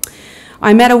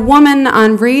 I met a woman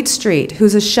on Reed Street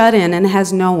who's a shut-in and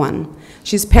has no one.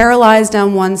 She's paralyzed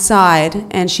on one side,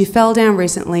 and she fell down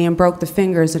recently and broke the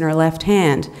fingers in her left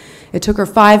hand. It took her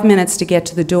 5 minutes to get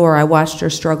to the door. I watched her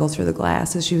struggle through the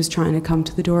glass as she was trying to come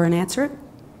to the door and answer it.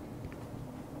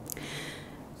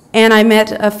 And I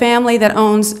met a family that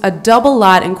owns a double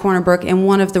lot in Cornerbrook in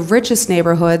one of the richest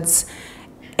neighborhoods,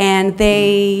 and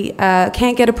they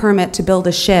can't get a permit to build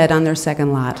a shed on their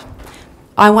second lot.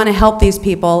 I want to help these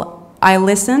people. I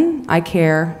listen, I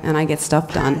care, and I get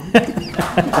stuff done.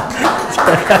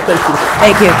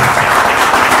 Thank you.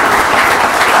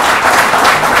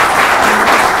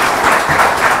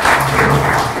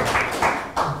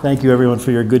 Thank you, everyone,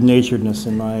 for your good-naturedness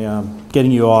in my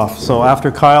getting you off. So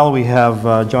after Kyle, we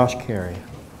have Josh Carey.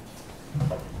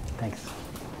 Thanks.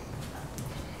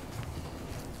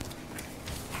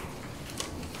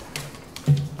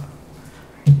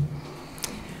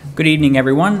 Good evening,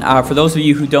 everyone. For those of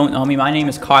you who don't know me, my name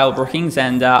is Kyle Brookings,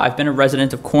 and I've been a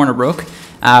resident of Corner Brook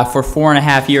for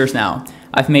 4.5 years now.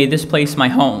 I've made this place my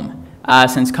home.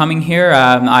 Since coming here,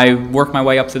 I worked my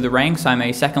way up through the ranks. I'm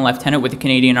a second lieutenant with the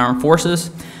Canadian Armed Forces.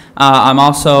 I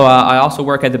also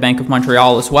work at the Bank of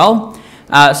Montreal as well.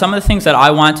 Some of the things that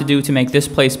I want to do to make this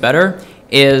place better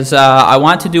is I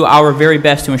want to do our very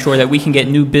best to ensure that we can get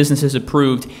new businesses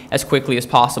approved as quickly as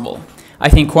possible. I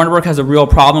think Corner Brook has a real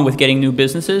problem with getting new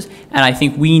businesses, and I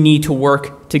think we need to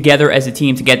work together as a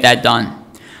team to get that done.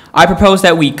 I propose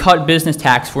that we cut business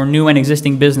tax for new and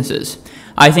existing businesses.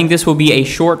 I think this will be a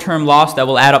short-term loss that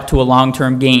will add up to a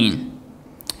long-term gain.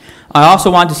 I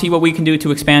also want to see what we can do to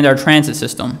expand our transit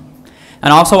system.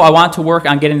 And also I want to work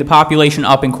on getting the population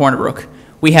up in Corner Brook.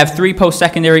 We have 3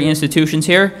 post-secondary institutions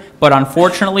here, but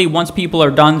unfortunately, once people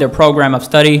are done their program of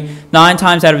study, 9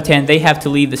 times out of 10, they have to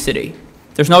leave the city.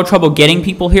 There's no trouble getting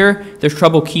people here, there's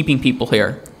trouble keeping people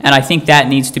here, and I think that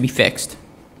needs to be fixed.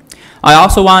 I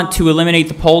also want to eliminate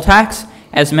the poll tax.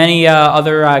 As many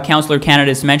other councillor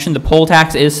candidates mentioned, the poll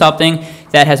tax is something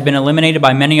that has been eliminated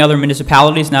by many other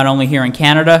municipalities, not only here in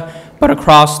Canada, but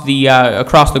across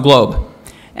the globe.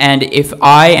 And if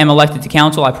I am elected to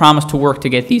council, I promise to work to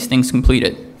get these things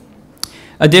completed.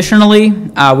 Additionally,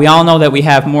 we all know that we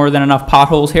have more than enough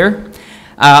potholes here.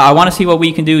 I want to see what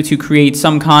we can do to create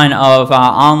some kind of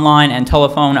online and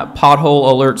telephone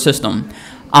pothole alert system.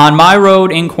 On my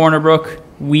road in Corner Brook,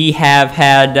 we have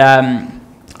had...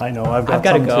 I know, I've got to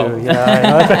some go. too. Yeah, I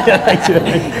know. Thanks.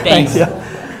 Thanks. Yeah.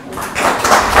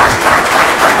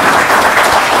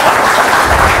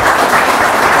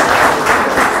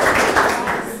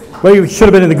 Well, you should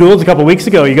have been in the Goulds a couple of weeks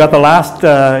ago. You got the last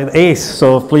ace,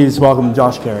 so please welcome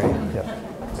Josh Carey. Yeah.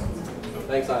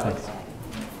 Thanks, Ivan.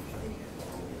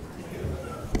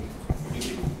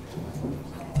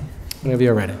 Whenever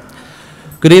you're ready.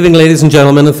 Good evening, ladies and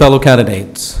gentlemen and fellow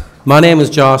candidates. My name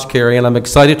is Josh Carey, and I'm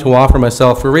excited to offer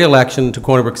myself for re-election to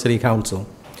Corner Brook City Council.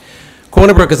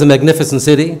 Corner Brook is a magnificent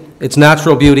city. Its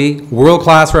natural beauty,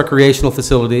 world-class recreational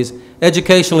facilities,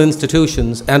 educational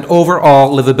institutions, and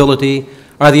overall livability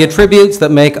are the attributes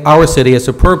that make our city a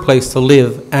superb place to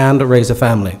live and raise a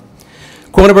family.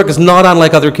 Corner Brook is not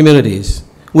unlike other communities.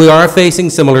 We are facing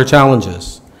similar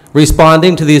challenges.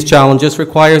 Responding to these challenges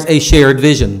requires a shared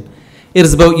vision. It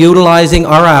is about utilizing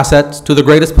our assets to the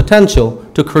greatest potential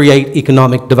to create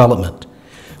economic development.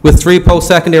 With 3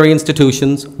 post-secondary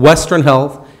institutions, Western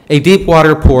Health, a deep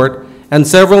water port, and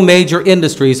several major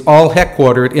industries all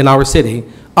headquartered in our city,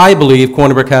 I believe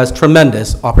Corner Brook has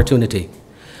tremendous opportunity.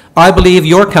 I believe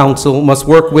your council must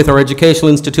work with our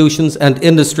educational institutions and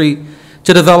industry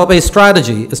to develop a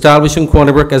strategy establishing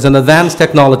Corner Brook as an advanced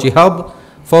technology hub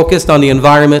focused on the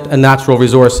environment and natural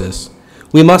resources.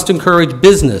 We must encourage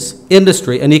business,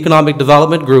 industry, and economic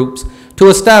development groups to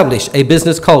establish a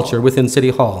business culture within City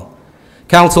Hall.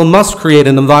 Council must create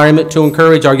an environment to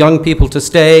encourage our young people to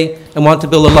stay and want to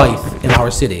build a life in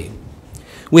our city.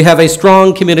 We have a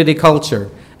strong community culture,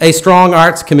 a strong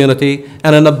arts community,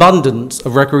 and an abundance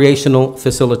of recreational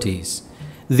facilities.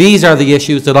 These are the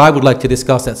issues that I would like to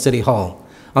discuss at City Hall.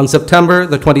 On September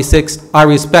the 26th, I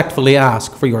respectfully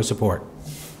ask for your support.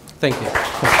 Thank you.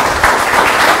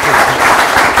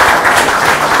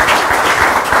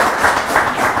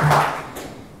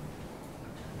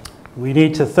 We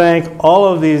need to thank all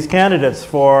of these candidates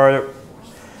for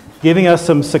giving us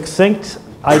some succinct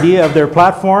idea of their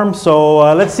platform. So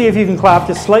let's see if you can clap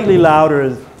just slightly louder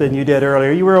than you did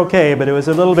earlier. You were okay, but it was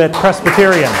a little bit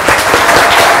Presbyterian.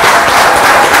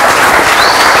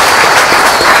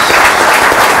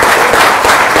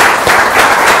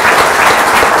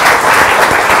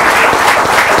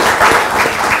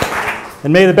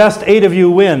 And may the best 8 of you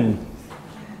win.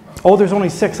 Oh, there's only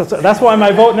 6. That's why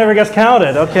my vote never gets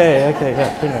counted. Okay,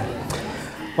 yeah.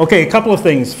 Okay, a couple of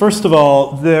things. First of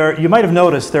all, you might have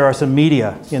noticed there are some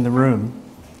media in the room.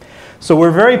 So we're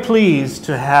very pleased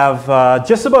to have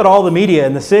just about all the media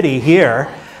in the city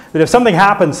here, that if something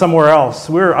happens somewhere else,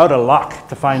 we're out of luck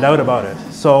to find out about it.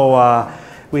 So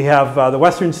we have the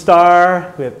Western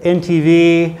Star, we have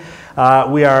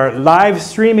NTV, we are live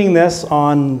streaming this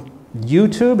on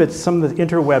YouTube. It's some of the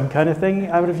interweb kind of thing.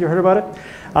 Have you heard about it?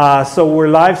 So we're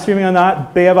live streaming on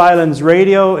that. Bay of Islands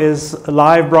Radio is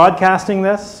live broadcasting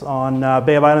this on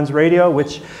Bay of Islands Radio,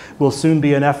 which will soon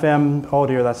be an FM. Oh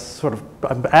dear, that's sort of,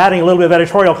 I'm adding a little bit of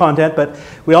editorial content, but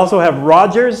we also have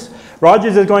Rogers.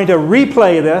 Rogers is going to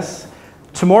replay this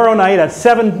tomorrow night at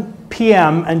 7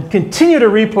 p.m. and continue to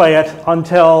replay it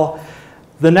until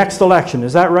the next election.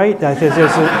 Is that right?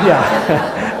 Yeah.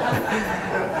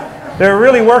 They're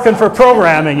really working for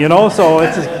programming, you know, so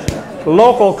it's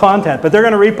local content, but they're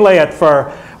going to replay it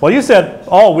for Well, you said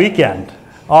all weekend,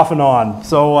 off and on.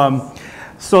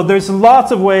 So there's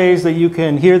lots of ways that you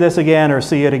can hear this again or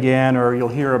see it again, or you'll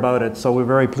hear about it. So we're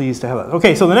very pleased to have it.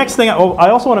 Okay, so the next thing, I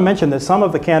also want to mention that some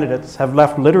of the candidates have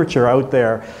left literature out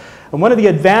there. And one of the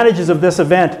advantages of this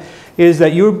event is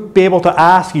that you'll be able to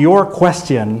ask your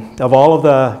question of all of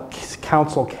the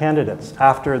council candidates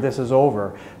after this is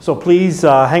over. So please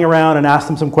hang around and ask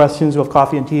them some questions. We'll have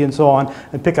coffee and tea and so on,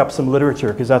 and pick up some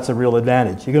literature, because that's a real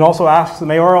advantage. You can also ask the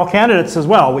mayoral candidates as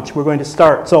well, which we're going to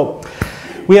start. So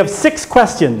we have 6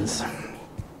 questions,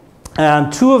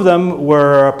 and 2 of them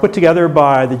were put together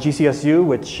by the GCSU,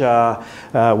 which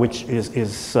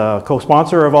is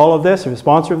co-sponsor of all of this, or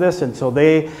sponsor of this, and so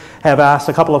they have asked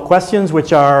a couple of questions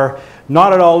which are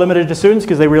not at all limited to students,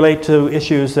 because they relate to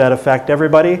issues that affect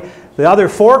everybody. The other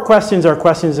 4 questions are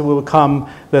questions that will come,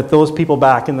 that those people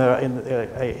back in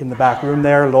the back room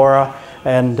there, Laura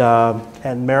and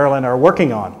Marilyn, are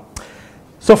working on.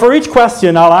 So for each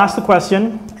question, I'll ask the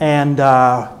question, and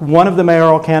one of the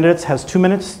mayoral candidates has 2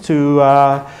 minutes to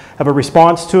have a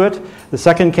response to it. The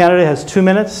second candidate has 2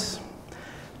 minutes.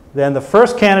 Then the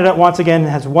first candidate, once again,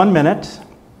 has 1 minute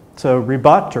to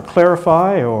rebut or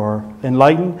clarify or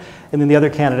enlighten, and then the other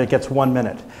candidate gets 1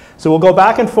 minute. So we'll go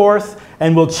back and forth,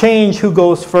 and we'll change who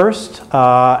goes first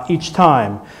each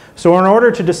time. So in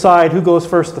order to decide who goes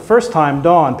first the first time,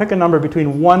 Dawn, pick a number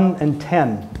between 1 and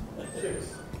 10.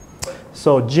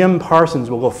 So Jim Parsons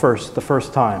will go first the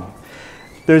first time.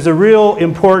 There's a real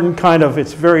important kind of,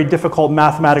 it's very difficult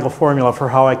mathematical formula for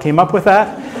how I came up with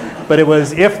that. But it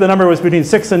was, if the number was between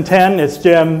 6 and 10, it's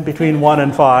Jim. Between 1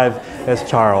 and 5, it's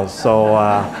Charles. So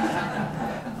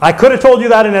I could have told you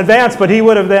that in advance, but he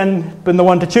would have then been the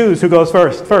one to choose who goes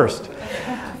first.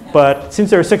 But since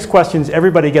there are 6 questions,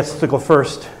 everybody gets to go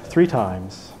first 3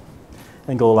 times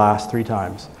and go last 3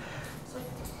 times.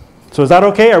 So is that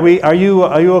okay? Are you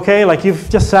okay? Like, you've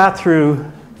just sat through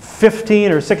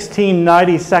 15 or 16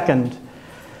 90-second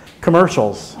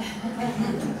commercials.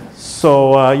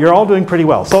 So you're all doing pretty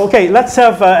well. So okay, let's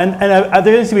have,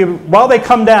 there needs to be, while they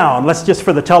come down, let's just,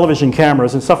 for the television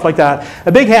cameras and stuff like that,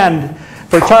 a big hand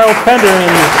for Charles Pender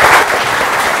and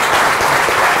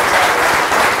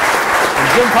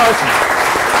Jim Parsons.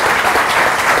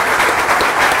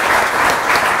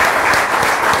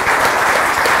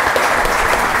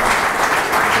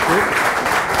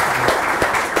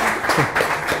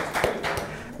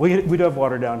 We do have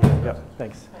water down here. Yep,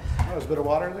 thanks. Oh, there's a bit of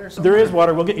water there somewhere? There is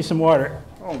water. We'll get you some water.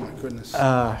 Oh, my goodness.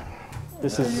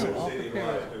 This is...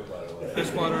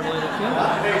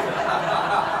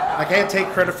 I can't take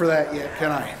credit for that yet,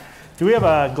 can I? Do we have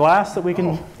a glass that we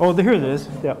can... Oh, here it is.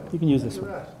 Yeah, you can use this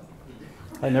one.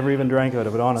 I never even drank out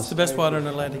of it, honest. It's the best water in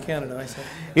Atlantic Canada, I say.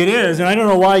 It is, and I don't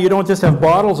know why you don't just have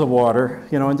bottles of water,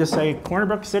 and just say Corner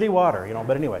Brook City water,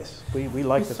 But anyways, we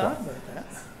like this one.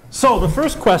 So the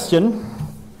first question...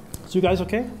 So you guys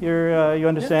okay? You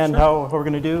understand how we're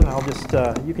going to do? I'll just,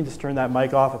 you can just turn that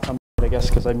mic off at some point, I guess,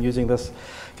 because I'm using this,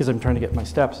 because I'm trying to get my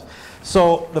steps.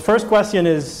 So the first question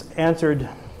is answered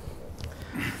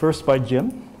first by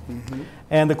Jim. Mm-hmm.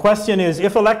 And the question is,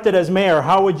 if elected as mayor,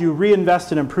 how would you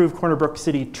reinvest and improve Corner Brook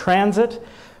City Transit?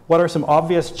 What are some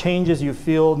obvious changes you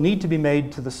feel need to be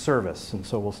made to the service? And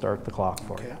so we'll start the clock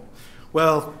for you.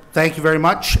 Well, thank you very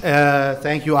much.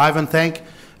 Thank you, Ivan. Thank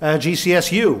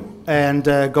GCSU and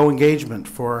Go Engagement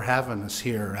for having us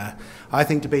here. I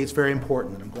think debate's very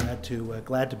important, and I'm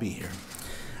glad to be here.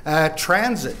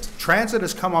 Transit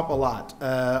has come up a lot.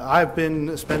 I've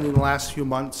been spending the last few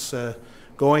months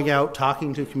going out,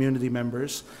 talking to community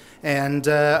members, and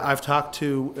I've talked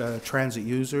to transit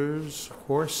users, of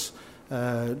course,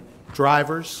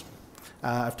 drivers.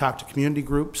 I've talked to community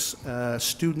groups,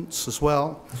 students as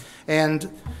well, and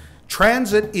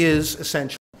transit is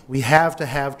essential. We have to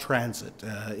have transit.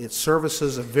 It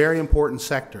services a very important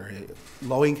sector.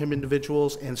 Low-income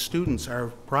individuals and students are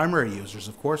primary users,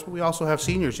 of course, but we also have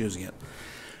seniors using it.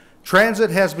 Transit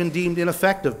has been deemed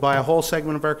ineffective by a whole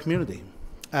segment of our community.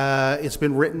 It's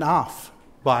been written off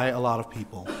by a lot of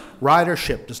people.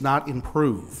 Ridership does not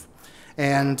improve.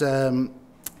 And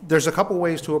there's a couple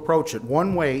ways to approach it.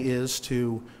 One way is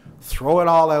to throw it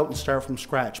all out and start from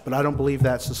scratch, but I don't believe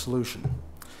that's the solution.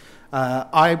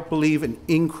 I believe in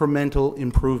incremental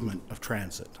improvement of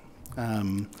transit.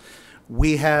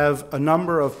 We have a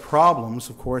number of problems,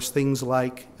 of course, things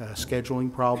like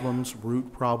scheduling problems,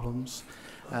 route problems,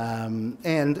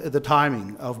 and the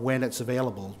timing of when it's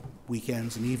available,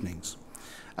 weekends and evenings.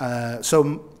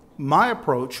 So my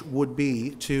approach would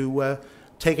be to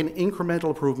take an incremental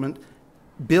improvement,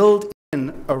 build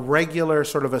in a regular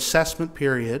sort of assessment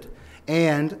period,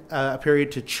 and a period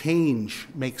to change,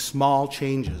 make small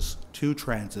changes to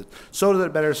transit so that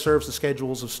it better serves the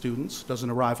schedules of students, doesn't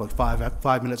arrive like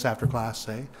 5 minutes after class,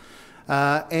 say,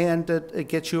 and it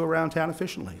gets you around town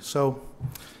efficiently. So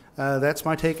that's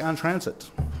my take on transit.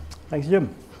 Thanks,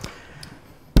 Jim.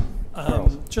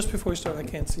 Just before we start, I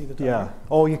can't see the time. Yeah.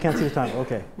 Oh, you can't see the time.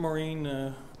 Okay. Maureen,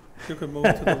 you could move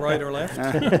to the right or left.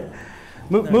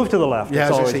 Move to the left. Yeah,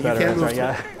 it's always you better. can't move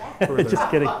Yeah.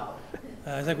 Just kidding.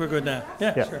 I think we're good now.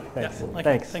 Yeah, Yeah, sure. thanks. Yeah, okay,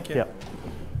 Thanks. Thank you. Yeah.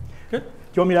 Good. Do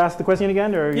you want me to ask the question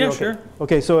again? Or are you Yeah, okay? sure.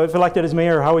 Okay, so if elected as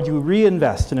mayor, how would you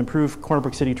reinvest and improve Corner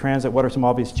Brook City Transit? What are some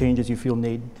obvious changes you feel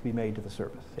need to be made to the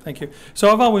service? Yeah. Thank you. So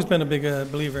I've always been a big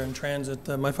believer in transit.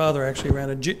 My father actually ran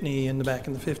a jitney back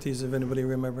in the 50s, if anybody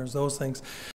remembers those things.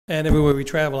 And everywhere we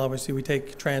travel, obviously, we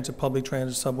take transit, public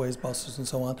transit, subways, buses, and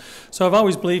so on. So I've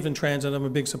always believed in transit. I'm a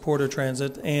big supporter of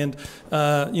transit. And,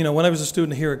 you know, when I was a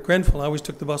student here at Grenfell, I always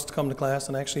took the bus to come to class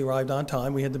and actually arrived on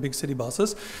time. We had the big city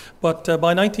buses. But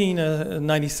by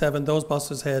 1997, those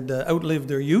buses had outlived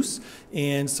their use,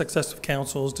 and successive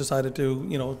councils decided to,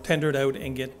 you know, tender it out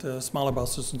and get smaller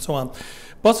buses and so on.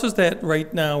 Buses that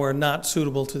right now are not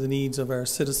suitable to the needs of our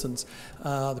citizens.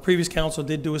 The previous council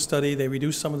did do a study. They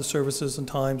reduced some of the services and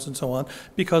times and so on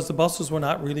because the buses were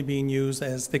not really being used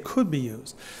as they could be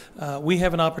used. We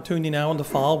have an opportunity now in the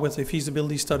fall with a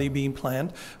feasibility study being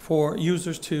planned for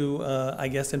users to, I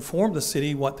guess, inform the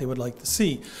city what they would like to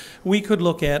see. We could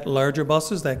look at larger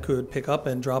buses that could pick up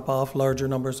and drop off larger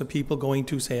numbers of people going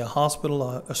to, say, a hospital,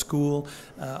 a school,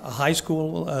 a high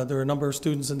school. There are a number of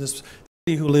students in this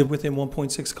who live within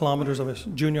 1.6 kilometers of a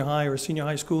junior high or a senior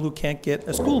high school who can't get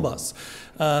a school bus.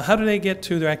 How do they get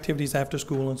to their activities after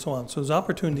school and so on? So there's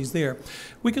opportunities there.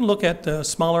 We can look at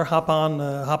smaller hop-on,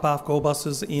 hop-off go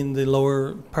buses in the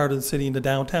lower part of the city, in the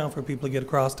downtown, for people to get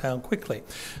across town quickly.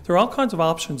 There are all kinds of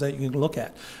options that you can look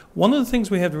at. One of the things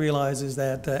we have to realize is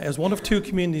that as one of two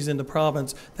communities in the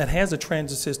province that has a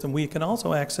transit system, we can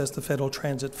also access the federal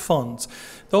transit funds.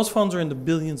 Those funds are in the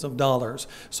billions of dollars.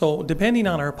 So depending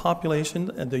on our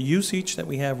population and the usage that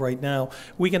we have right now,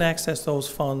 we can access those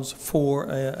funds for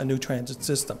a new transit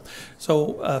system.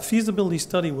 So a feasibility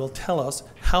study will tell us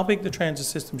how big the transit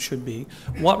system should be,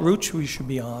 what routes we should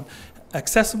be on,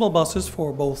 accessible buses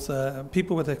for both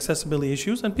people with accessibility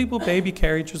issues and people with baby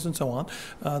carriages and so on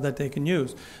that they can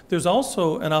use. There's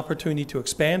also an opportunity to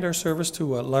expand our service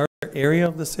to a larger area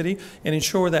of the city and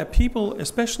ensure that people,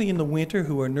 especially in the winter,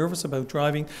 who are nervous about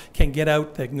driving, can get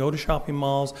out, they can go to shopping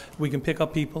malls, we can pick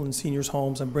up people in seniors'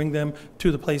 homes and bring them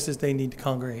to the places they need to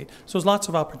congregate. So there's lots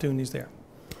of opportunities there.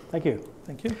 Thank you.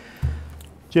 Thank you.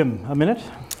 Jim, a minute?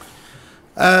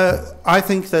 I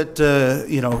think that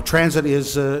you know, transit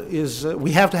is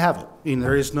we have to have it. I mean,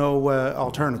 there is no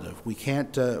alternative. We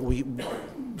can't.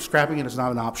 Scrapping it is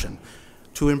not an option.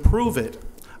 To improve it,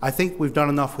 I think we've done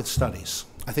enough with studies.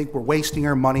 I think we're wasting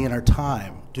our money and our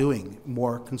time doing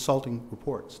more consulting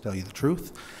reports, to tell you the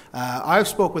truth. I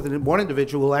spoke with one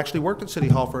individual who actually worked at City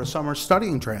Hall for a summer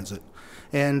studying transit,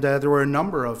 and there were a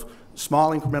number of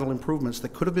small incremental improvements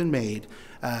that could have been made.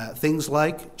 Things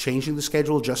like changing the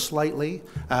schedule just slightly,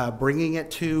 bringing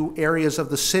it to areas of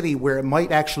the city where it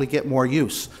might actually get more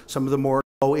use, some of the more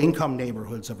low-income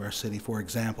neighborhoods of our city, for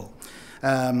example.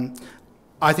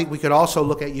 I think we could also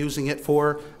look at using it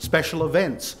for special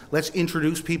events. Let's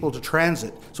introduce people to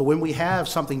transit. So when we have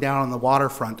something down on the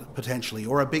waterfront, potentially,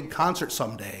 or a big concert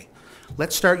someday,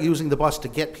 let's start using the bus to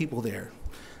get people there.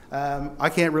 I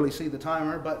can't really see the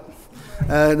timer, but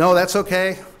no, that's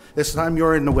okay. This time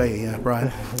you're in the way,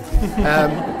 Brian.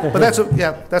 But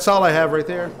that's all I have right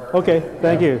there. Okay,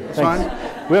 thank you. It's Thanks.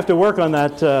 fine. We have to work on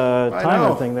that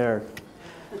timer thing there.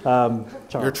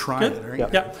 You're trying it, aren't you?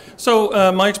 Yeah.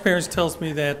 So my experience tells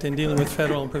me that in dealing with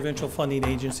federal and provincial funding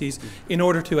agencies, in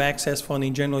order to access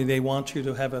funding, generally they want you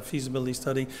to have a feasibility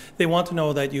study. They want to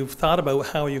know that you've thought about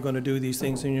how you're going to do these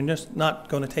things and you're just not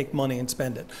going to take money and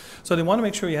spend it. So they want to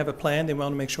make sure you have a plan. They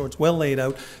want to make sure it's well laid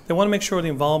out. They want to make sure the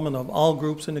involvement of all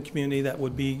groups in the community that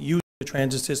would be used the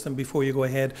transit system before you go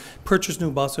ahead, purchase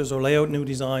new buses or lay out new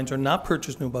designs or not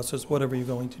purchase new buses, whatever you're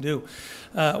going to do.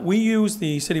 We use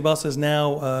the city buses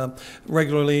now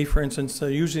regularly. For instance,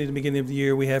 usually at the beginning of the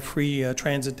year we have free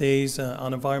transit days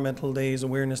on environmental days,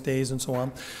 awareness days, and so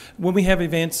on. When we have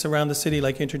events around the city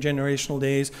like intergenerational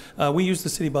days, we use the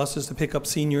city buses to pick up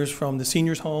seniors from the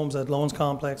seniors' homes at Loans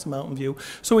Complex and Mountain View.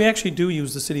 So we actually do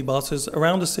use the city buses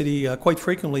around the city quite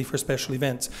frequently for special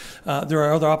events. There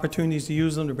are other opportunities to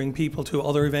use them to bring people to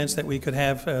other events that we could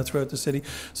have throughout the city.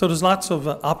 So there's lots of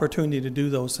opportunity to do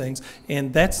those things,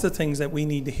 and that's the things that we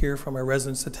need to hear from our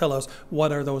residents to tell us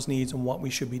what are those needs and what we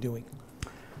should be doing.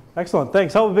 Excellent,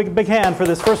 thanks. Have a big hand for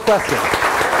this first question.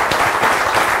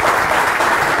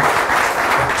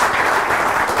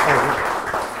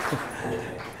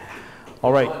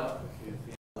 All right.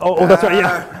 Oh, that's right,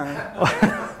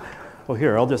 yeah. Well,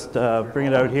 here, I'll just bring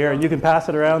it out here, and you can pass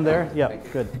it around there. Yeah,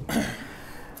 good.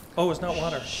 Oh, it's not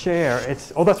water. Share.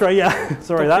 It's. Oh, that's right. Yeah.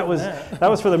 Sorry, that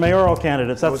was for the mayoral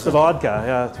candidates. That's the vodka.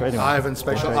 Yeah, that's right. Anyway. Ivan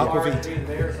special aquavit.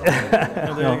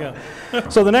 There you go.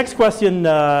 So the next question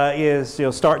is,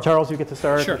 start. Charles, you get to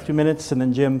start. Sure. 2 minutes, and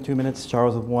then Jim 2 minutes.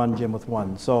 Charles with 1. Jim with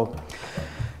 1. So,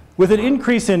 with an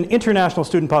increase in international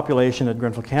student population at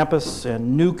Grenfell Campus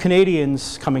and new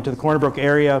Canadians coming to the Corner Brook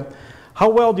area, how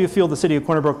well do you feel the City of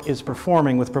Corner Brook is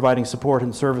performing with providing support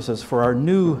and services for our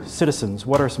new citizens?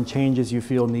 What are some changes you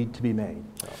feel need to be made?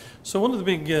 So one of the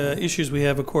big issues we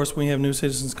have, of course, when we have new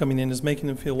citizens coming in is making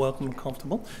them feel welcome and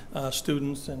comfortable,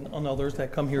 students and others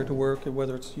that come here to work,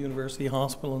 whether it's university,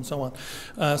 hospital, and so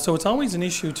on. So it's always an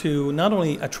issue to not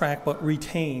only attract but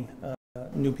retain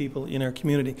new people in our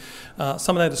community.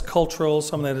 Some of that is cultural,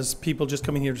 some of that is people just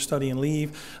coming here to study and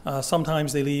leave.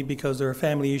 Sometimes they leave because there are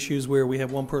family issues where we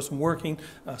have one person working,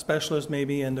 a specialist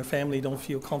maybe, and their family don't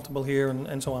feel comfortable here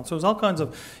and so on. So there's all kinds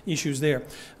of issues there.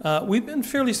 We've been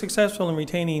fairly successful in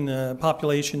retaining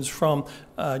populations from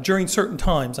during certain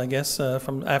times, I guess,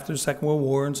 from after the Second World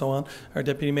War and so on. Our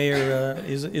deputy mayor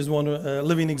is one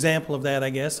living example of that, I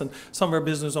guess, and some of our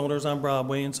business owners on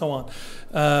Broadway and so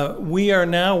on. We are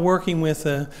now working with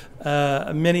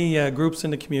many groups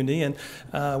in the community, and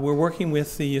we're working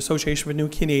with the Association for New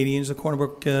Canadians, the Corner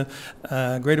Brook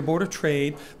Greater Board of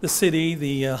Trade, the city,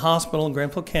 the hospital, and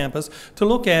Grenfell Campus, to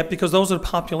look at, because those are the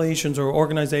populations or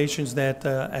organizations that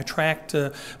attract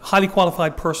highly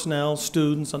qualified personnel,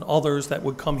 students, and others that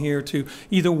would come here to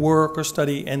either work or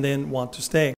study and then want to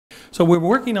stay. So we're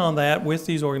working on that with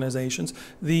these organizations.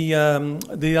 The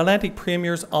Atlantic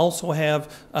Premiers also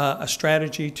have a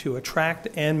strategy to attract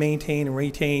and maintain and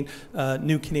retain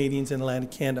new Canadians in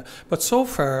Atlantic Canada. But so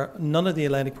far, none of the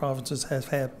Atlantic provinces have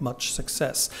had much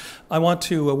success. I want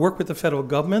to work with the federal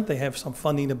government. They have some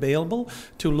funding available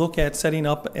to look at setting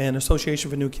up an Association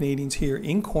for New Canadians here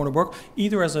in Corner Brook,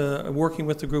 either as working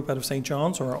with the group out of St.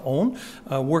 John's or our own,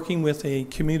 working with a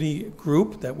community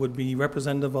group that would be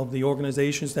representative of the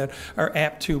organizations that are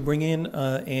apt to bring in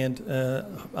and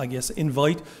I guess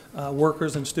invite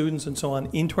workers and students and so on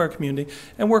into our community,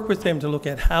 and work with them to look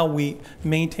at how we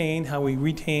maintain, how we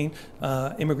retain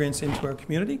immigrants into our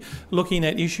community, looking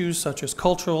at issues such as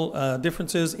cultural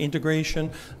differences,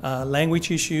 integration, language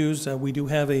issues. We do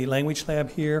have a language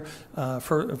lab here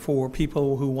for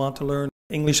people who want to learn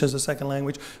English as a second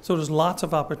language. So there's lots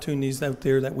of opportunities out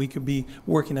there that we could be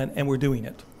working on, and we're doing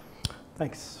it.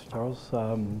 Thanks, Charles.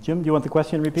 Jim, do you want the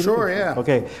question repeated? Sure, yeah.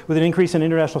 Okay. With an increase in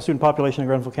international student population at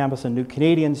Grenfell Campus and new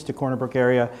Canadians to Corner Brook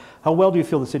area, how well do you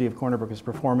feel the City of Corner Brook is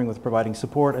performing with providing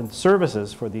support and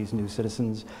services for these new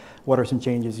citizens? What are some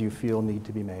changes you feel need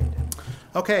to be made?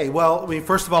 Okay, well,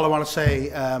 first of all, I want to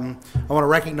say, I want to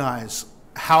recognize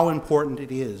how important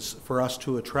it is for us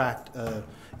to attract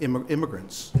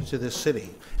immigrants to this city,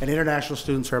 and international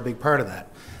students are a big part of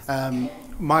that.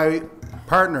 My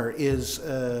partner is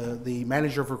the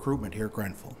manager of recruitment here at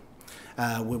Grenfell.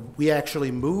 We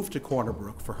actually moved to Corner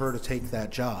Brook for her to take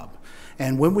that job.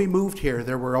 And when we moved here,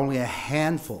 there were only a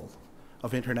handful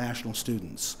of international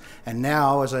students. And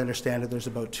now, as I understand it, there's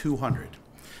about 200.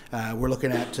 We're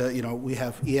looking at, we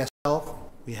have ESL,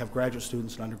 we have graduate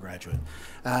students and undergraduate.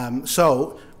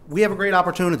 So we have a great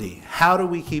opportunity. How do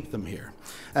we keep them here?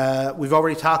 We've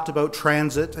already talked about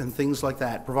transit and things like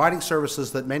that, providing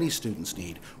services that many students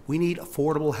need. We need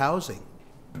affordable housing,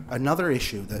 another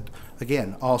issue that,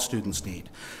 again, all students need.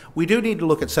 We do need to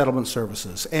look at settlement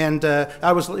services, and it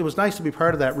was nice to be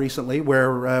part of that recently,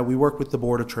 where we worked with the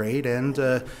Board of Trade and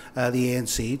the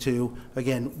ANC to,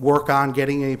 again, work on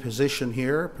getting a position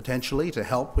here, potentially, to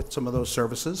help with some of those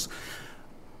services.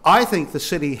 I think the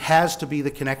city has to be the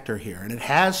connector here, and it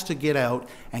has to get out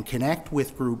and connect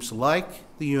with groups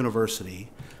like the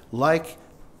university, like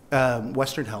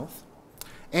Western Health,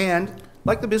 and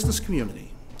like the business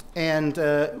community. And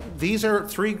these are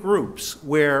three groups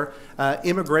where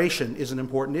immigration is an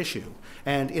important issue,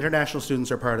 and international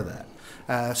students are part of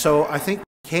that. So I think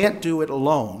we can't do it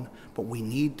alone, but we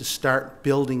need to start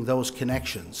building those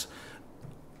connections.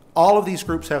 All of these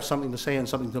groups have something to say and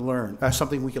something to learn,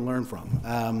 something we can learn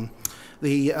from.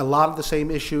 A lot of the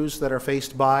same issues that are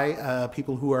faced by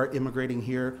people who are immigrating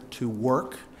here to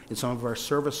work in some of our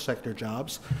service sector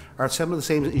jobs are some of the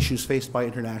same issues faced by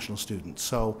international students.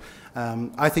 So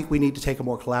I think we need to take a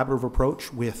more collaborative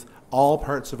approach with all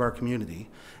parts of our community,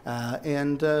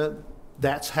 and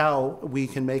that's how we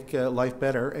can make life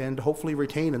better and hopefully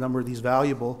retain a number of these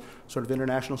valuable sort of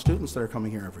international students that are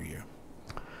coming here every year.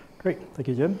 Great, thank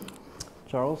you, Jim.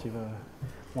 Charles, you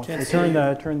want to turn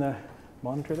the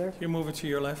monitor there? You move it to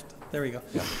your left. There we go.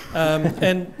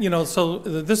 And, you know, so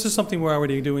this is something we're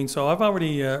already doing. So I've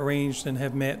already arranged and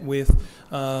have met with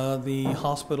the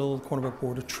hospital, Corner Brook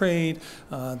Board of Trade,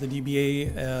 the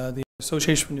DBA, the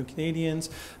Association for New Canadians,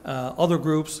 other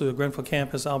groups,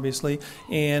 GrenfellCampus, obviously,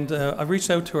 and I've reached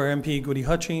out to our MP, Goody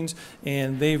Hutchings,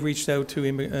 and they've reached out to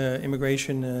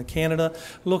Immigration Canada,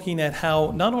 looking at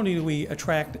how not only do we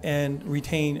attract and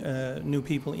retain new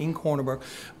people in Corner Brook,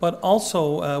 but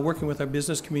also working with our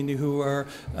business community who are,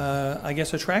 I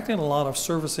guess, attracting a lot of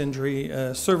service entry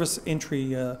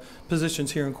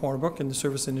positions here in Corner Brook in the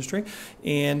service industry,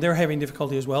 and they're having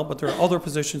difficulty as well, but there are other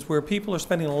positions where people are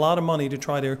spending a lot of money to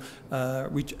try to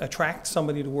attract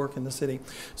somebody to work in the city.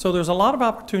 So there's a lot of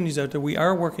opportunities out there. We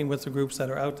are working with the groups that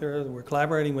are out there. We're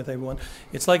collaborating with everyone.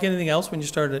 It's like anything else when you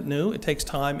start it new. It takes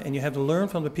time, and you have to learn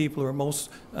from the people who are most,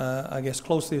 I guess,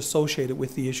 closely associated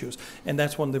with the issues. And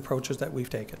that's one of the approaches that we've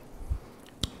taken.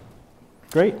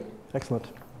 Great. Excellent.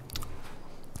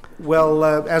 Well,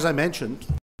 as I mentioned,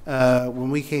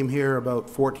 when we came here about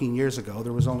 14 years ago,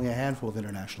 there was only a handful of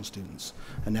international students,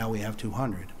 and now we have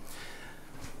 200.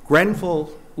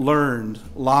 Grenfell learned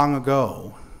long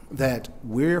ago that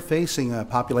we're facing a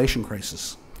population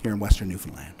crisis here in Western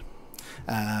Newfoundland.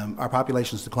 Our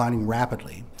population is declining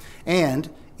rapidly, and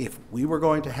if we were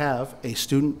going to have a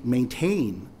student,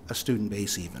 maintain a student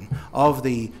base even, of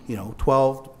the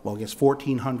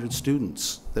 1,400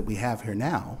 students that we have here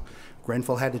now,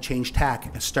 Grenfell had to change tack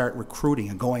and start recruiting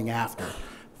and going after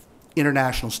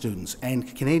international students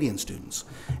and Canadian students.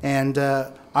 And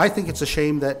I think it's a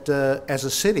shame that as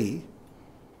a city,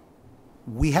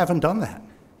 we haven't done that.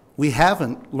 We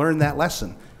haven't learned that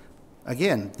lesson.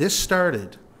 Again, this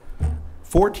started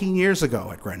 14 years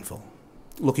ago at Grenfell,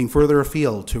 looking further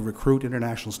afield to recruit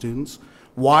international students.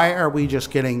 Why are we just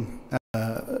getting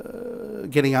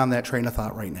on that train of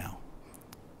thought right now?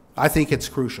 I think it's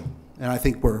crucial, and I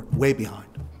think we're way behind.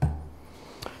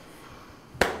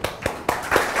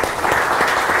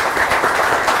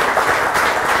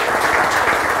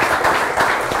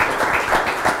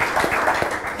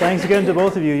 Thanks again to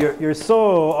both of you. You're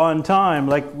so on time.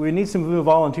 Like, we need some new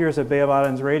volunteers at Bay of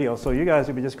Islands Radio, so you guys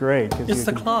would be just great. It's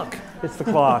the clock. It's the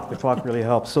clock. The clock really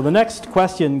helps. So the next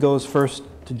question goes first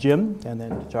to Jim and then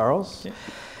to Charles. Yeah.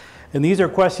 And these are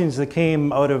questions that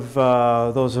came out of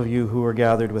those of you who are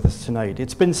gathered with us tonight.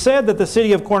 It's been said that the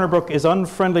city of Corner Brook is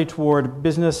unfriendly toward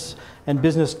business and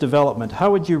business development.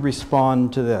 How would you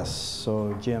respond to this?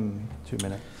 So, Jim, 2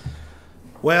 minutes.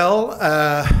 Well,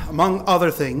 among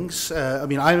other things, I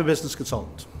mean, I'm a business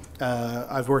consultant.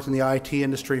 I've worked in the IT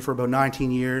industry for about 19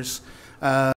 years.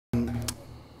 I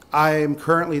am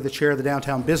currently the chair of the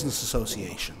Downtown Business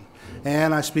Association,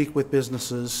 and I speak with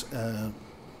businesses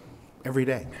every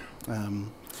day.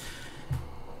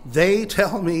 They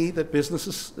tell me that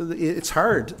it's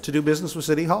hard to do business with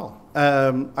City Hall.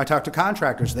 I talk to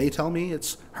contractors. They tell me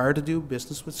it's hard to do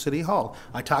business with City Hall.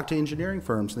 I talk to engineering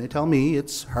firms, and they tell me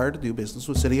it's hard to do business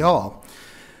with City Hall.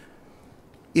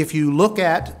 If you look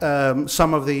at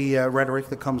some of the rhetoric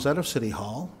that comes out of City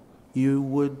Hall, you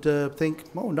would think,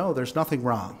 oh, no, there's nothing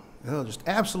wrong. Oh, just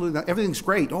absolutely not. Everything's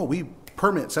great. Oh, we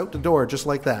permits out the door just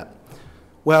like that.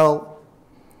 Well,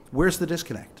 where's the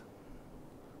disconnect?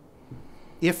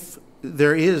 If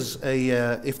there is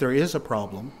a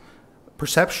problem,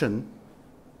 perception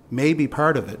may be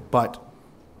part of it, but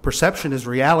perception is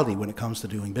reality when it comes to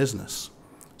doing business.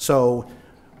 So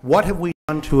what have we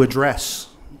done to address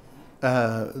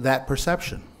that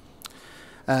perception?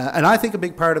 And I think a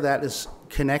big part of that is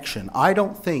connection. I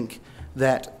don't think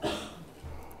that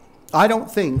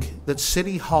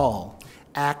City Hall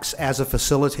acts as a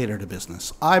facilitator to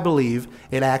business. I believe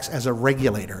it acts as a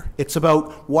regulator. It's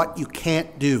about what you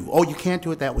can't do. Oh, you can't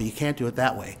do it that way, you can't do it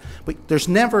that way. But there's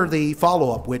never the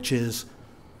follow-up, which is,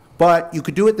 but you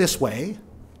could do it this way,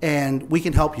 and we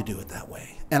can help you do it that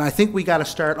way. And I think we got to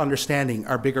start understanding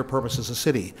our bigger purpose as a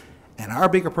city. And our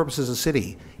bigger purpose as a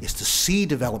city is to see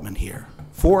development here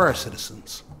for our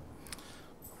citizens.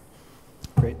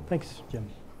 Great, thanks, Jim.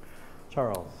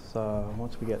 Charles,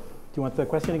 once we get, do you want the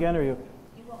question again, or you?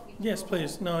 Yes,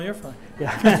 please. No, you're fine.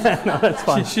 Yeah, no, that's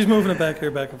fine. She's moving it back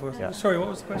here, back and forth. Yeah. Sorry, what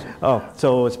was the question? Oh,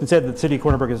 so it's been said that the city of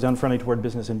Corner Brook is unfriendly toward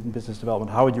business and business development.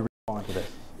 How would you respond to this?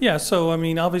 Yeah, so I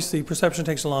mean, obviously perception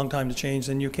takes a long time to change,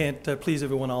 and you can't please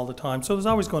everyone all the time. So there's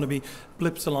always going to be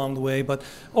blips along the way. But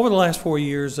over the last 4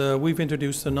 years, we've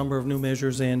introduced a number of new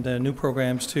measures and new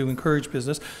programs to encourage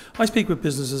business. I speak with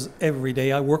businesses every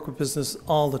day. I work with business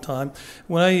all the time.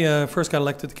 When I first got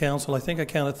elected to council, I think I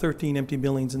counted 13 empty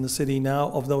buildings in the city. Now,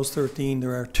 of those 13,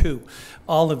 there are 2.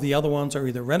 All of the other ones are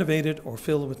either renovated or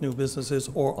filled with new businesses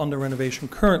or under renovation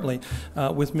currently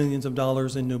with millions of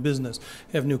dollars in new business.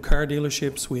 We have new car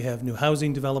dealerships. we have new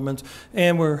housing developments,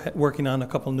 and we're working on a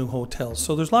couple new hotels.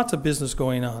 So there's lots of business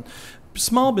going on.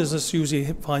 Small business usually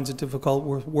finds it difficult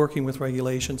working with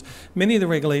regulations. Many of the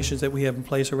regulations that we have in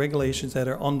place are regulations that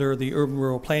are under the Urban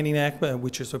Rural Planning Act,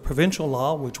 which is a provincial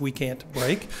law, which we can't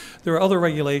break. There are other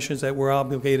regulations that we're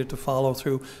obligated to follow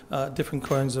through different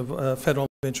kinds of federal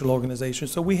provincial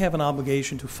organizations. So we have an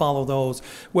obligation to follow those,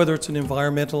 whether it's an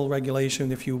environmental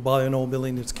regulation, if you buy an old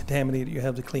building that's contaminated, you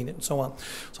have to clean it, and so on.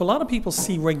 So a lot of people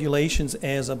see regulations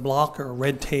as a block or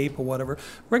red tape or whatever.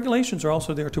 Regulations are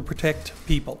also there to protect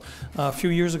people. A few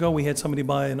years ago, we had somebody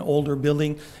buy an older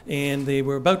building, and they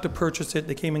were about to purchase it.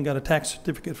 They came and got a tax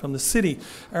certificate from the city.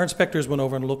 Our inspectors went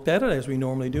over and looked at it, as we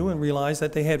normally do, and realized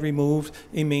that they had removed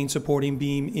a main supporting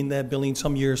beam in that building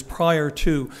some years prior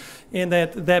to, and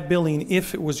that building,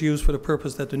 if it was used for the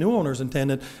purpose that the new owners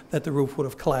intended, that the roof would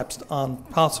have collapsed on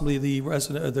possibly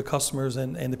the customers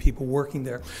and the people working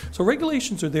there. So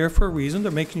regulations are there for a reason.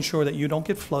 They're making sure that you don't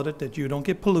get flooded, that you don't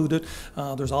get polluted.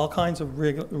 There's all kinds of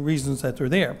reasons that they're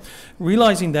there.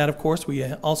 Realizing that, of course, we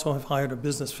also have hired a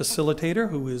business facilitator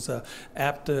who is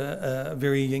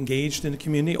very engaged in the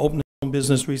community, opened his own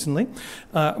business recently.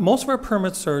 Most of our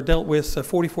permits are dealt with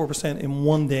 44% in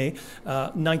 1 day.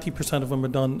 90% of them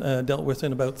are dealt with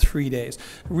in about 3 days.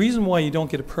 The reason why you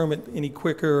don't get a permit any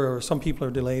quicker, or some people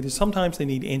are delayed, is sometimes they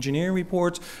need engineering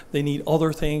reports, they need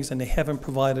other things, and they haven't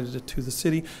provided it to the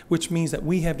city, which means that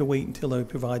we have to wait until they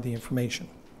provide the information.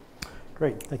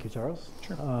 Great, thank you, Charles.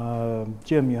 Sure.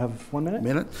 Jim, you have 1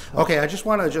 minute? Okay, I just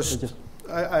want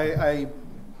to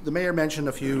the mayor mentioned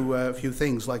a few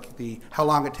things, like how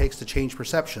long it takes to change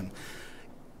perception.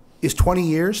 Is 20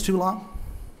 years too long?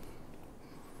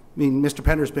 I mean, Mr.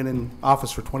 Pender's been in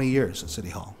office for 20 years at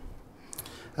City Hall.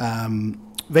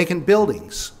 Vacant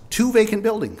buildings, 2 vacant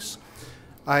buildings.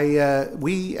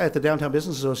 We at the Downtown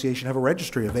Business Association have a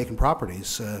registry of vacant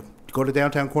properties. Go to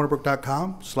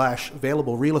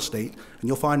downtowncornerbrook.com/available real estate, and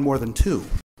you'll find more than 2.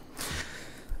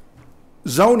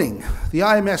 Zoning, the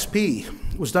IMSP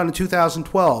was done in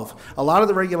 2012. A lot of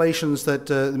the regulations that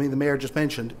the mayor just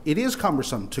mentioned, it is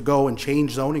cumbersome to go and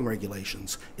change zoning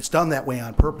regulations. It's done that way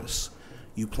on purpose.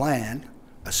 You plan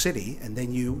a city, and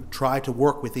then you try to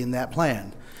work within that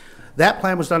plan. That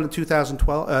plan was done in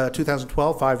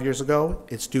 2012, 5 years ago.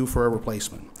 It's due for a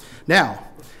replacement. Now,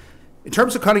 in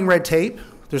terms of cutting red tape,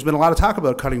 there's been a lot of talk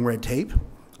about cutting red tape.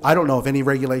 I don't know of any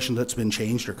regulation that's been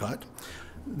changed or cut.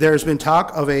 There's been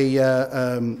talk of a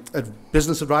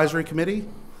business advisory committee.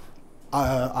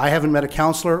 I haven't met a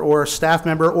councillor or a staff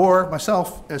member or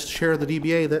myself as chair of the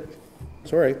DBA that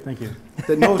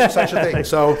knows of such a thing.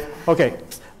 So okay,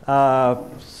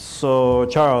 so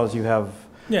Charles, you have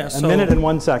a minute and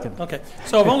 1 second. Okay,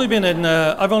 so I've only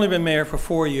been mayor for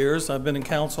 4 years. I've been in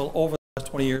council over the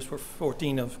last 20 years for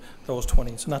 14 of those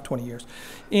 20, so not 20 years.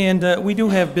 And we do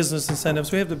have business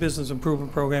incentives. We have the business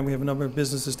improvement program. We have a number of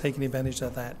businesses taking advantage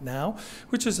of that now,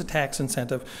 which is a tax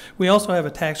incentive. We also have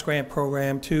a tax grant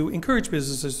program to encourage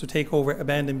businesses to take over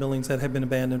abandoned buildings that have been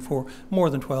abandoned for more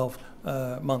than 12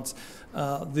 months.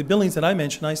 The buildings that I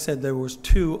mentioned, I said there was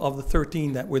 2 of the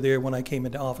 13 that were there when I came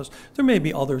into office. There may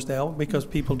be others now because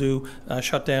people do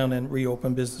shut down and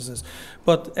reopen businesses.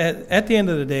 But at the end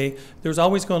of the day, there's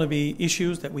always going to be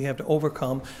issues that we have to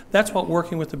overcome. That's what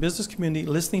working with the business community,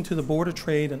 listening to the Board of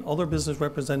Trade and other business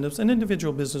representatives and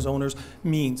individual business owners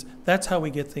means. That's how we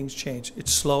get things changed.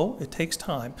 It's slow, it takes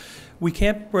time. We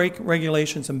can't break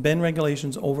regulations and bend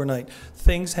regulations overnight.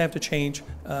 Things have to change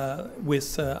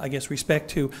with, I guess, respect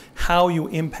to how you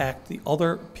impact the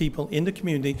other people in the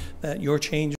community that your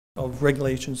change of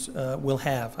regulations will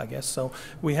have, I guess. So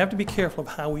we have to be careful of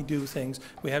how we do things.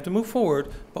 We have to move forward,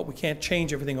 but we can't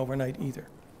change everything overnight either.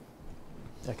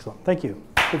 Excellent. Thank you.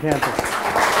 Big hand.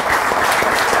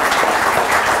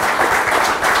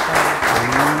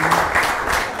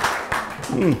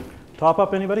 Top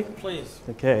up, anybody? Please.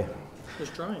 Okay. It's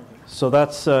drying here. So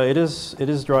that's it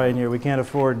is dry in here. We can't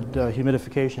afford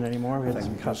humidification anymore. We had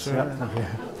some cuts.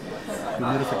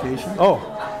 Humidification? Oh.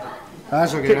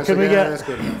 That's okay. Can we get? That's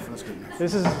good enough. That's good enough.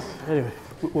 This is anyway.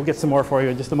 We'll get some more for you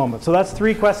in just a moment. So that's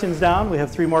 3 questions down. We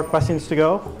have 3 more questions to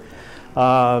go.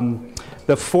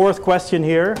 The 4th question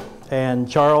here, and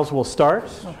Charles will start,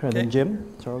 and then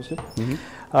Jim. Charles, Jim.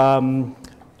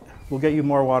 We'll get you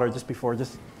more water just before.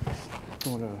 Just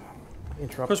don't want to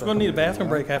interrupt. Of course, we're going to need a bathroom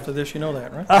break after this. You know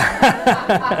that, right?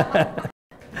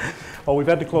 Oh, we've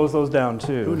had to close those down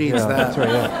too. Who needs that? That's right.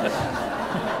 Yeah.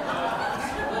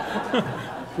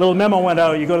 Little memo went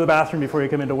out. You go to the bathroom before you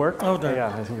come into work. Oh, darn.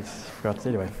 Yeah, I think it's forgot to say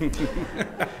anyway.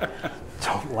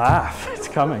 Don't laugh. It's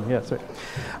coming. Yes.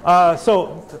 Yeah,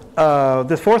 so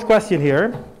the 4th question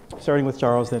here, starting with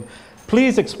Charles then.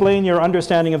 please explain your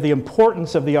understanding of the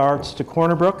importance of the arts to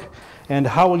Corner Brook, and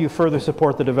how will you further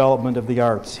support the development of the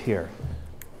arts here?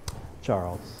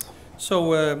 Charles.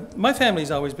 So my family's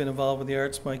always been involved with the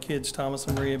arts. My kids, Thomas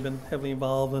and Marie, have been heavily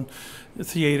involved in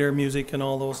theater, music, and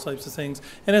all those types of things.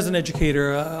 And as an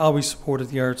educator, I always supported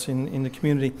the arts in the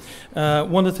community.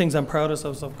 One of the things I'm proudest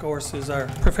of course, is our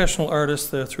professional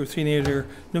artists through Theatre,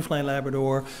 Newfoundland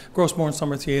Labrador, Grossmore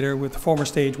Summer Theatre with the former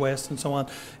Stage West and so on,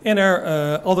 and our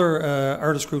other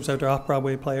artist groups out there,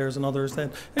 off-Broadway players and others that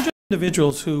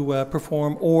individuals who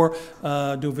perform or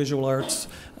do visual arts.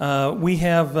 We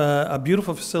have a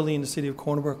beautiful facility in the city of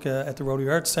Corner Brook at the Rotary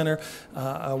Arts Centre,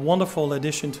 a wonderful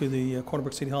addition to the Corner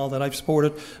Brook City Hall that I've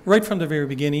supported right from the very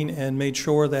beginning and made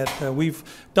sure that we've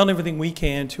done everything we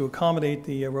can to accommodate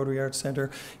the Rotary Arts Centre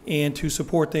and to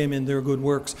support them in their good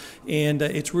works. And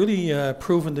it's really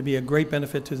proven to be a great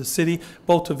benefit to the city,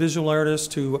 both to visual artists,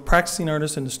 to practicing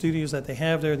artists in the studios that they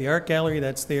have there, the art gallery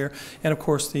that's there, and of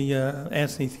course the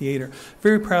Anthony Theatre.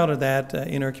 Very proud of that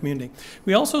in our community.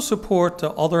 We also support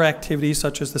other activities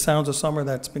such as the Sounds of Summer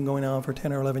that's been going on for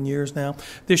 10 or 11 years now.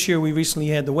 This year we recently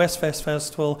had the West Fest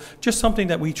Festival, just something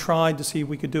that we tried to see if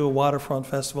we could do a waterfront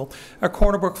festival. Our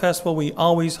Corner Brook Festival, we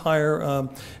always hire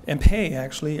and pay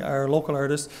actually our local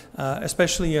artists,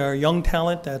 especially our young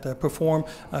talent that perform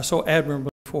so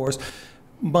admirably for us.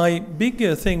 My big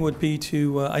thing would be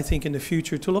to, I think in the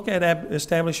future, to look at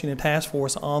establishing a task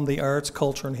force on the arts,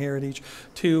 culture, and heritage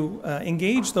to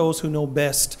engage those who know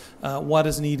best what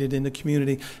is needed in the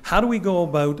community. How do we go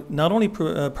about not only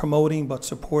promoting but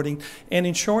supporting and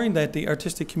ensuring that the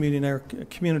artistic community in our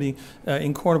community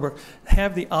in Corner Brook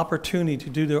have the opportunity to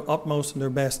do their utmost and their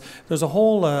best. There's a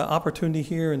whole opportunity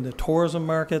here in the tourism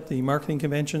market, the marketing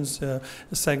conventions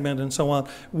segment and so on,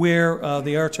 where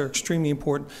the arts are extremely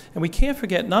important. And we can't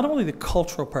forget not only the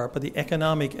cultural part, but the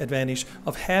economic advantage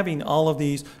of having all of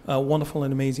these wonderful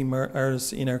and amazing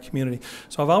artists in our community.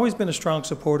 So I've always been a strong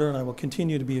supporter, and I will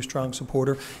continue to be a strong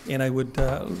supporter, and I would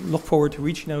look forward to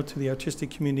reaching out to the artistic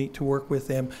community to work with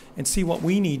them and see what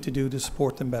we need to do to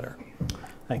support them better.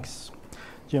 Thanks.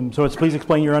 Jim, so please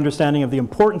explain your understanding of the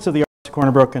importance of the arts to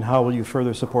Corner Brook, and how will you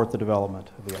further support the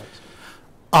development of the arts?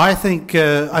 I think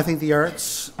the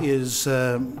arts is,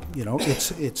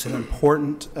 it's an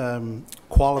important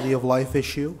quality of life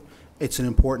issue. It's an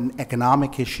important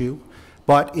economic issue,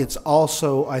 but it's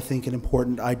also, I think, an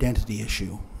important identity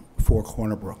issue for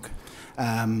Corner Brook.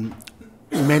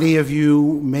 Many of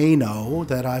you may know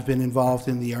that I've been involved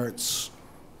in the arts,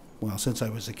 well, since I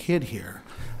was a kid here.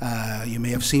 You may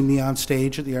have seen me on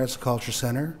stage at the Arts and Culture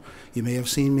Center. You may have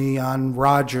seen me on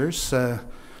Rogers,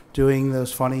 doing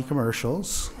those funny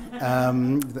commercials. A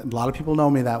lot of people know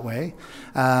me that way.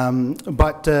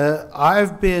 But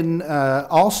I've been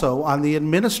also on the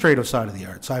administrative side of the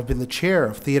arts. I've been the chair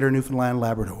of Theatre Newfoundland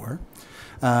Labrador.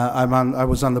 I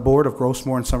was on the board of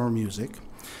Grossmore and Summer Music.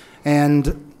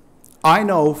 And I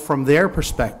know from their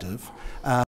perspective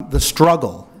the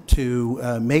struggle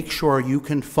to make sure you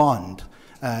can fund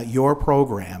your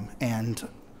program and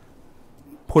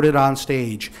put it on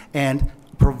stage and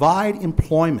provide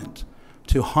employment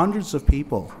to hundreds of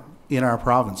people in our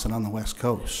province and on the West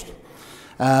Coast.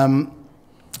 I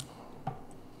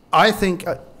think,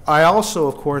 I also,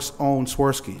 of course, own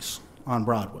Swirsky's on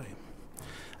Broadway.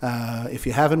 If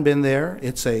you haven't been there,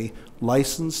 it's a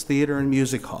licensed theater and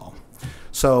music hall.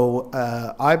 So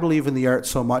I believe in the arts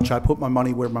so much, I put my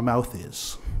money where my mouth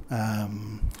is.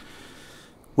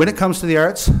 When it comes to the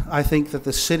arts, I think that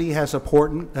the city has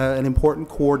an important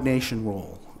coordination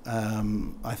role.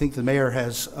 I think the mayor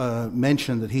has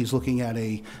mentioned that he's looking at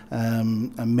a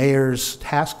mayor's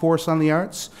task force on the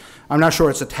arts. I'm not sure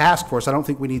it's a task force. I don't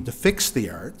think we need to fix the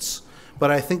arts,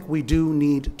 but I think we do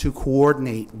need to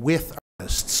coordinate with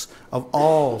artists of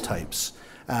all types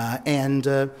and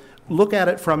look at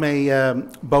it from a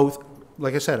both,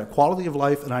 like I said, a quality of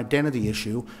life and identity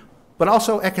issue, but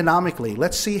also economically.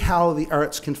 Let's see how the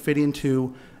arts can fit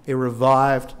into a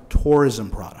revived tourism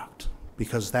product,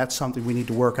 because that's something we need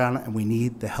to work on, and we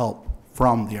need the help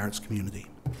from the arts community.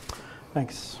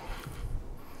 Thanks.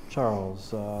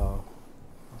 Charles,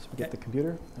 let's get the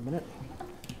computer in a minute.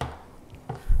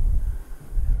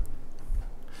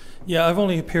 Yeah, I've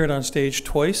only appeared on stage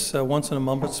twice, once in a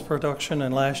Muppets production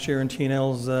and last year in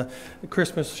TNL's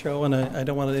Christmas show, and I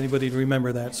don't want anybody to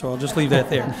remember that, so I'll just leave that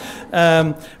there.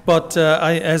 But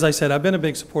as I said, I've been a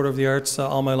big supporter of the arts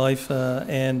all my life,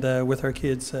 and with our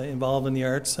kids involved in the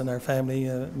arts, and our family,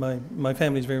 my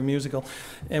family's very musical,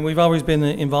 and we've always been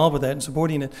involved with that and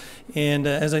supporting it. And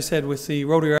as I said, with the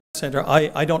Rotary center.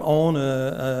 I don't own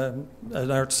an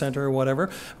arts center or whatever,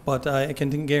 but I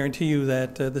can guarantee you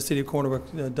that the City of Corner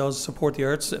Brook does support the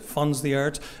arts, it funds the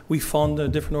arts. We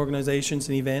fund different organizations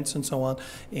and events and so on,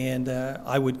 and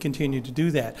I would continue to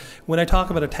do that. When I talk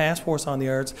about a task force on the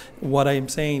arts, what I'm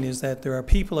saying is that there are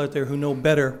people out there who know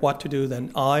better what to do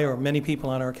than I or many people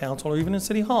on our council or even in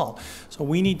City Hall. So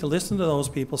we need to listen to those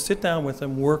people, sit down with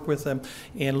them, work with them,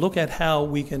 and look at how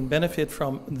we can benefit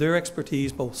from their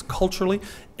expertise both culturally,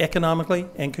 economically,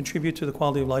 and contribute to the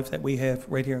quality of life that we have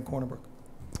right here in Corner Brook.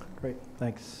 Great,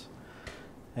 thanks.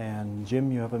 And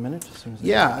Jim, you have a minute?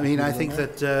 Yeah, I mean, I think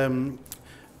that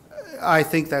I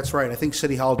think that's right. I think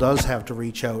City Hall does have to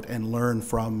reach out and learn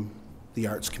from the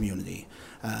arts community.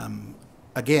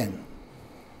 Again,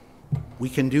 we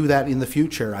can do that in the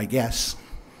future, I guess.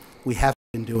 We have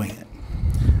been doing it.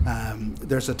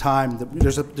 There's a time that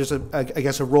there's I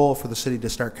guess a role for the city to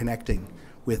start connecting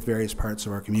with various parts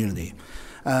of our community.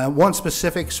 One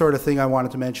specific sort of thing I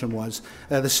wanted to mention was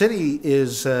the city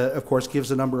is, of course, gives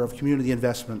a number of community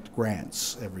investment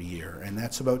grants every year, and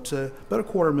that's about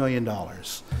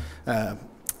 $250,000.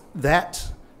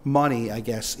 That money, I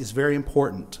guess, is very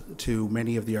important to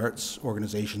many of the arts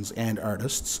organizations and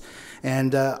artists.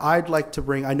 And I'd like to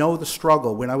bring, I know the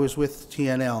struggle. When I was with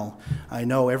TNL, I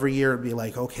know every year it'd be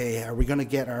like, okay, are we going to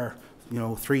get our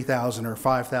 $3,000 or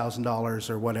 $5,000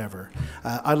 or whatever.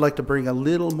 I'd like to bring a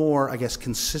little more, I guess,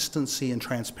 consistency and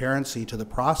transparency to the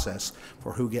process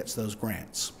for who gets those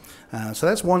grants. So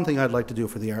that's one thing I'd like to do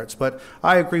for the arts. But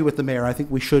I agree with the mayor. I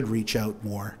think we should reach out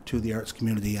more to the arts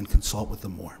community and consult with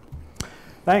them more.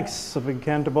 Thanks. A big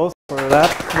hand to both for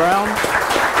that round.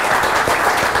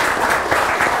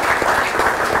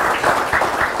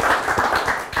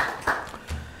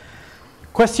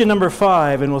 Question number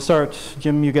 5, and we'll start,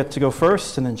 Jim, you get to go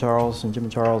first, and then Charles, and Jim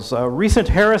and Charles. A recent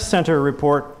Harris Center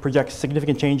report projects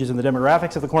significant changes in the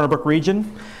demographics of the Corner Brook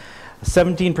region, a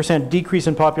 17% decrease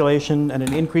in population, and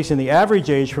an increase in the average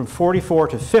age from 44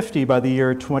 to 50 by the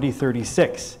year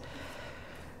 2036.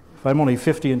 If I'm only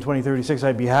 50 in 2036,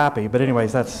 I'd be happy, but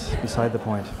anyways, that's beside the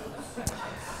point.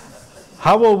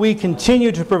 How will we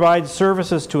continue to provide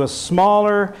services to a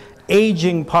smaller,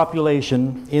 aging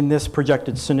population in this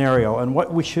projected scenario, and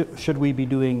what should we be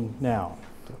doing now?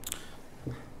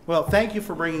 Well, thank you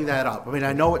for bringing that up. I mean,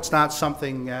 I know it's not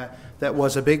something that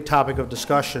was a big topic of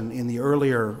discussion in the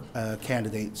earlier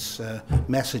candidates'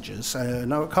 messages. I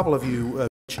know a couple of you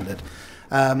mentioned it.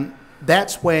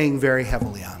 That's weighing very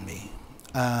heavily on me.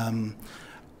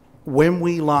 When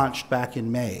we launched back in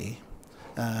May,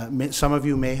 some of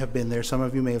you may have been there, some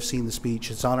of you may have seen the speech.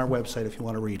 It's on our website if you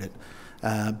want to read it.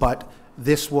 But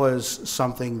this was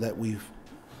something that we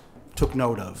took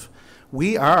note of.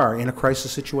 We are in a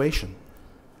crisis situation.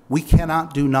 We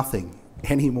cannot do nothing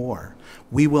anymore.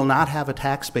 We will not have a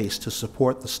tax base to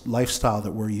support the lifestyle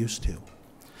that we're used to.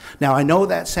 Now, I know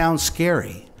that sounds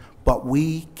scary, but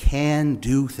we can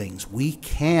do things. We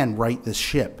can right this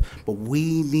ship, but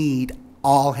we need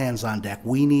all hands on deck.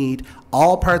 We need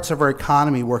all parts of our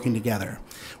economy working together.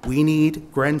 We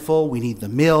need Grenfell, we need the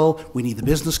mill, we need the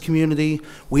business community,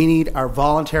 we need our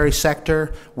voluntary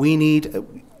sector, we need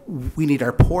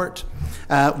our port.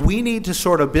 We need to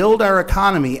sort of build our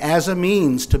economy as a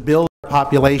means to build our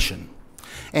population.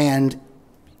 And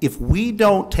if we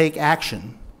don't take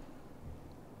action,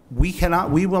 we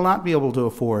will not be able to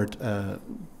afford to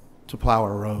plow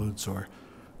our roads or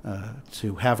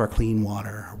to have our clean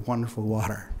water, our wonderful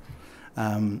water.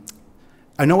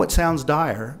 I know it sounds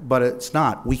dire, but it's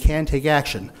not. We can take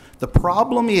action. The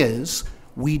problem is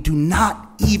we do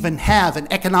not even have an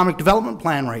economic development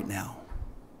plan right now.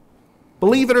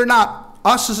 Believe it or not,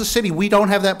 us as a city, we don't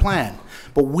have that plan.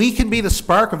 But we can be the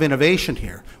spark of innovation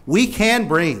here. We can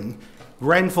bring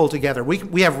Grenfell together.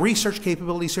 We have research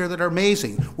capabilities here that are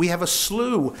amazing. We have a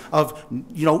slew of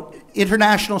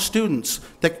international students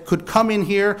that could come in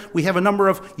here. We have a number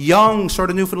of young sort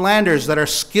of Newfoundlanders that are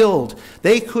skilled.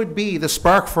 They could be the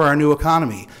spark for our new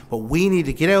economy. But we need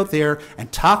to get out there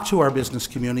and talk to our business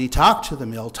community, talk to the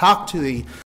mill, talk to the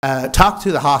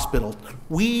hospital.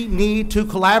 We need to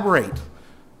collaborate.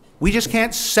 We just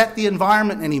can't set the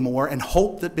environment anymore and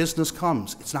hope that business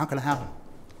comes. It's not going to happen.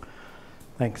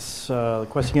 Thanks. The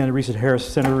question on the recent Harris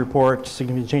Center report,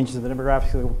 significant changes in the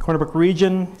demographics of the Corner Brook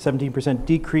region, 17%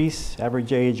 decrease,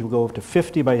 average age will go up to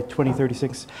 50 by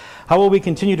 2036. How will we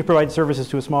continue to provide services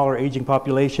to a smaller aging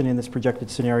population in this projected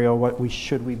scenario? What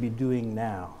should we be doing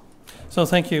now? So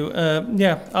thank you.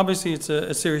 Yeah, obviously it's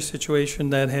a serious situation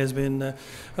that has been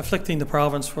afflicting the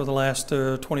province for the last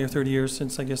 20 or 30 years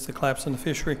since, I guess, the collapse in the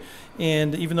fishery.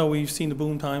 And even though we've seen the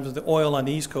boom times of the oil on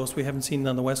the East Coast, we haven't seen it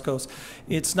on the West Coast.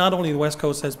 It's not only the West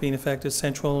Coast that's being affected,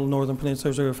 Central, Northern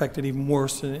Peninsulas are affected even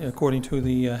worse, according to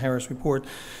the Harris report.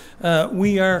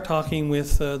 We are talking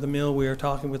with the mill, we are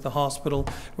talking with the hospital,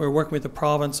 we're working with the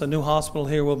province. A new hospital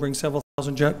here will bring several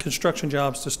thousand construction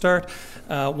jobs to start.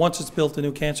 Once it's built, a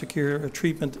new cancer cure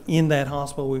treatment in that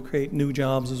hospital will create new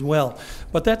jobs as well.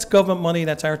 But that's government money,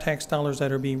 that's our tax dollars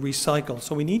that are being recycled.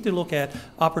 So we need to look at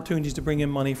opportunities to bring in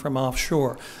money from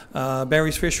offshore.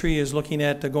 Barry's Fishery is looking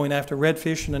at going after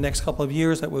redfish in the next couple of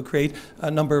years that will create a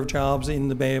number of jobs in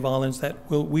the Bay of Islands that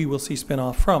we will see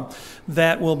spin-off from.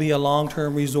 That will be a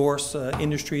long-term resource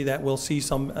industry that will see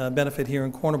some benefit here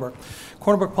in Corner Brook.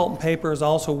 Corner Brook Pulp and Paper is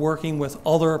also working with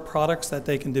other products that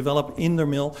they can develop in their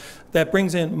mill that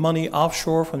brings in money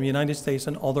offshore from the United States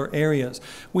and other areas.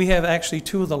 We have actually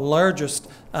two of the largest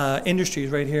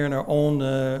industries right here in our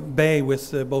own bay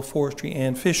with both forestry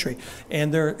and fishery,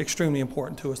 and they're extremely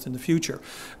important to us in the future.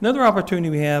 Another opportunity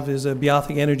we have is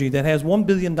Beothic Energy that has $1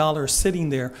 billion sitting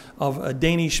there of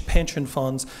Danish pension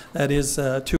funds that is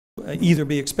to either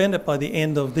be expended by the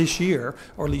end of this year,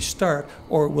 or at least start,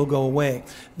 or it will go away.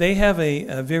 They have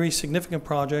a very significant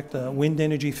project, a wind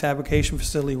energy fabrication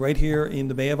facility right here in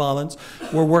the Bay of Islands.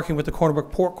 We're working with the Corner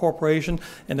Brook Port Corporation,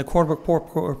 and the Corner Brook Port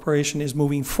Corporation is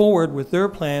moving forward with their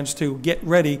plans to get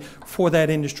ready for that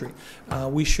industry.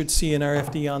 We should see an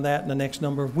RFD on that in the next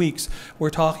number of weeks. We're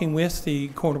talking with the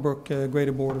Corner Brook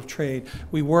Greater Board of Trade.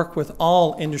 We work with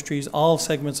all industries, all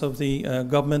segments of the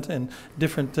government and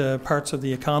different parts of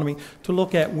the economy to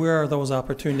look at where are those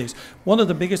opportunities. One of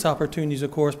the biggest opportunities,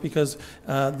 of course, because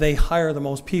they hire the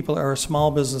most people, are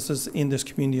small businesses in this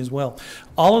community as well.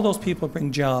 All of those people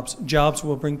bring jobs. Jobs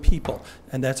will bring people,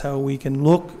 and that's how we can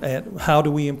look at how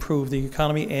do we improve the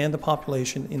economy and the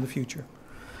population in the future.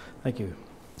 Thank you.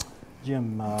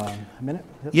 Jim, a minute?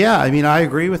 Yeah, I mean, I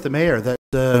agree with the mayor that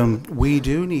we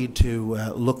do need to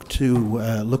look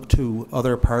to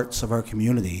other parts of our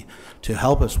community to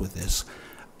help us with this.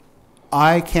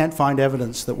 I can't find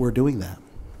evidence that we're doing that.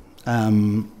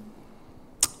 I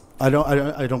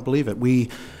don't believe it. We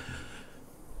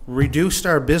reduced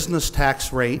our business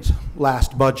tax rate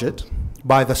last budget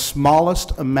by the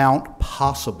smallest amount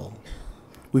possible.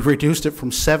 We've reduced it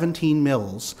from 17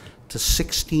 mils to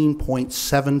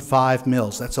 16.75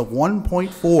 mils. That's a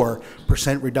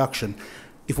 1.4% reduction.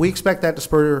 If we expect that to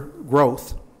spur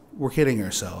growth, we're kidding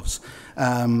ourselves.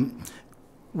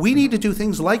 We need to do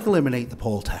things like eliminate the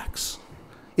poll tax.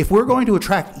 If we're going to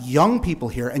attract young people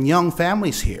here and young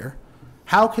families here,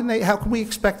 how can we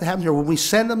expect to have them here when we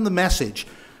send them the message,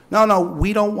 no,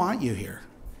 we don't want you here.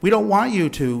 We don't want you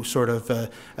to sort of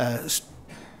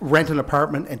rent an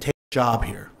apartment and take a job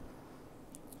here.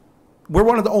 We're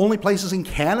one of the only places in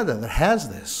Canada that has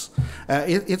this.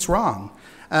 It's wrong.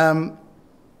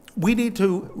 We need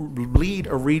to lead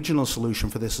a regional solution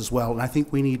for this as well, and I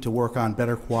think we need to work on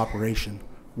better cooperation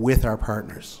with our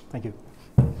partners. Thank you.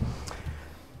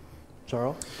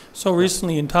 Charles? So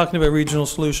recently, in talking about regional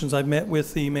solutions, I've met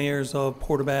with the mayors of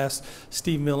Port aux Basques,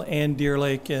 Steve Mill, and Deer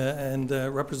Lake, and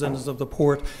representatives of the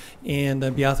port and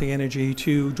Beothic Energy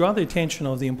to draw the attention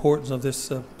of the importance of this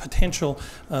potential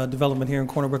development here in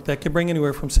Corner Brook that could bring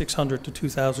anywhere from 600 to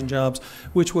 2,000 jobs,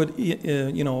 which would,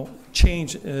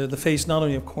 change the face not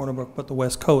only of Corner Brook but the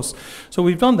West Coast. So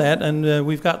we've done that, and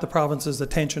we've got the province's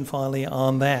attention finally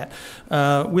on that.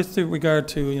 With regard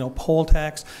to poll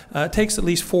tax, it takes at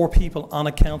least 4 people on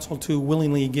a council to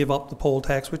willingly give up the poll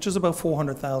tax, which is about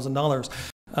 $400,000.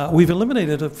 We've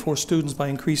eliminated it for students by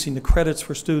increasing the credits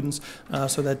for students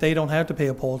so that they don't have to pay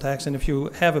a poll tax. And if you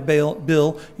have a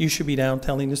bill, you should be down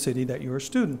telling the city that you're a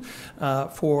student.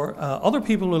 For other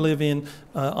people who live in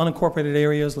unincorporated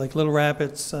areas like Little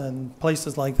Rapids and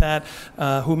places like that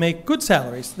who make good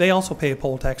salaries, they also pay a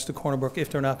poll tax to Corner Brook if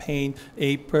they're not paying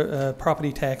a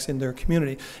property tax in their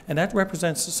community. And that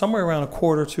represents somewhere around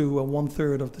 1/4 to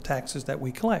 1/3 of the taxes that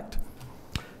we collect.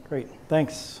 Great,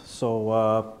 thanks.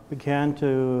 So we can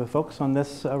to focus on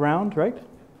this round, right?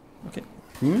 Okay.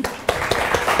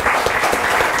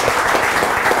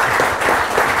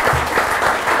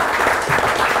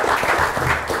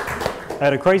 I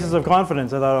had a crisis of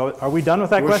confidence. I thought, are we done with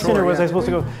that question, or was I supposed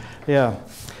to go? Yeah.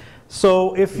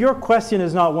 So if your question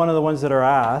is not one of the ones that are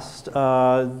asked,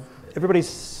 everybody's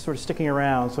sort of sticking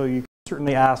around, so you can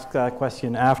certainly ask that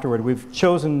question afterward. We've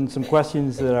chosen some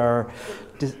questions that are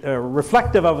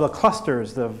reflective of the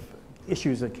clusters of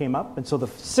issues that came up. And so the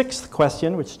 6th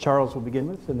question, which Charles will begin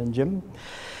with, and then Jim,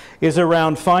 is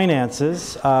around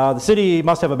finances. The city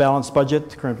must have a balanced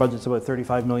budget. The current budget's about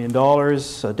 $35 million,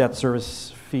 a debt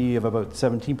service fee of about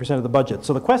 17% of the budget.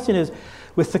 So the question is,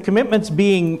 with the commitments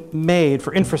being made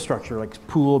for infrastructure like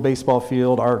pool, baseball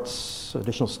field, arts,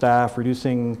 additional staff,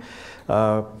 reducing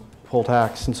poll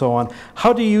tax and so on,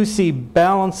 how do you see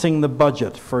balancing the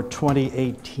budget for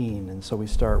 2018? And so we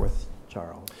start with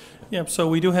Charles. Yeah, so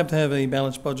we do have to have a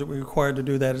balanced budget. We're required to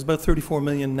do that. It's about $34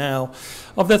 million now.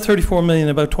 Of that $34 million,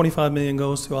 about $25 million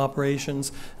goes to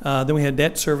operations. Then we had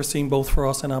debt servicing, both for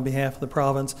us and on behalf of the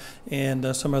province,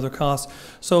 and some other costs.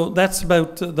 So that's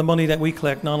about the money that we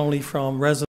collect, not only from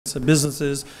residents and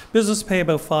businesses. Businesses pay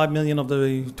about $5 million of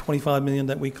the $25 million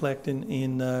that we collect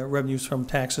in revenues from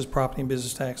taxes, property and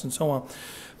business tax, and so on.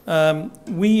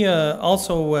 We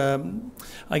also,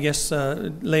 I guess,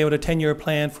 lay out a 10-year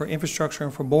plan for infrastructure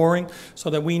and for boring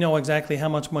so that we know exactly how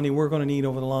much money we're going to need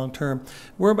over the long term.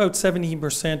 We're about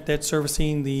 17% debt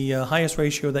servicing. The highest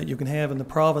ratio that you can have in the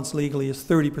province legally is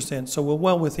 30%, so we're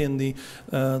well within the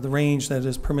range that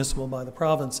is permissible by the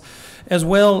province. As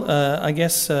well, I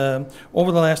guess,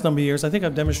 over the last number of years, I think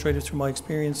I've demonstrated through my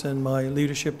experience and my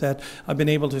leadership that I've been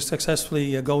able to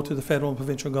successfully go to the federal and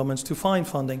provincial governments to find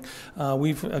funding.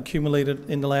 We've accumulated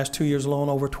in the last 2 years alone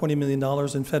over $20 million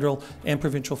in federal and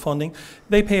provincial funding.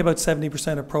 They pay about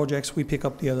 70% of projects. We pick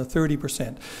up the other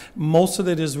 30%. Most of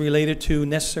it is related to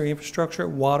necessary infrastructure,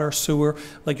 water, sewer,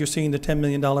 like you're seeing the $10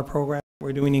 million program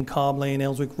we're doing in Cobb Lane,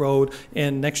 Ellswick Road,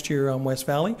 and next year on West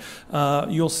Valley.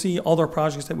 You'll see other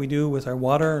projects that we do with our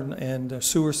water and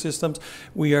sewer systems.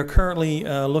 We are currently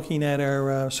looking at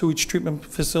our sewage treatment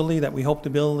facility that we hope to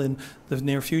build in the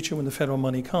near future when the federal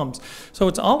money comes. So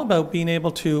it's all about being able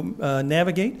to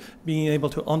navigate, being able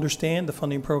to understand the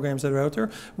funding programs that are out there,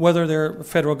 whether they're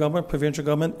federal government, provincial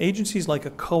government, agencies like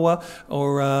ACOA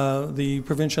or the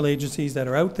provincial agencies that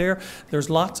are out there. There's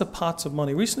lots of pots of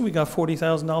money. Recently we got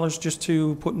 $40,000 just to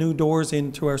put new doors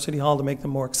into our city hall to make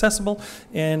them more accessible,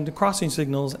 and crossing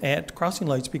signals at crossing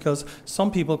lights, because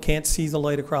some people can't see the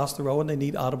light across the road and they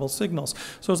need audible signals.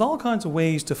 So there's all kinds of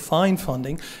ways to find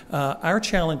funding. Our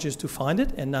challenge is to find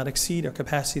it and not exceed our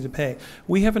capacity to pay.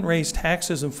 We haven't raised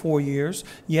taxes in 4 years,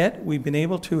 yet we've been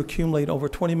able to accumulate over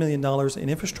 $20 million in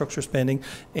infrastructure spending,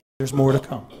 and there's more to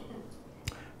come.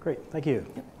 Great, thank you.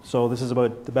 So this is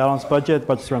about the balanced budget. The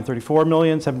budget's around $34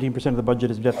 million, 17% of the budget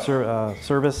is debt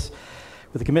service,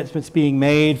 with the commitments being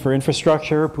made for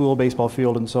infrastructure, pool, baseball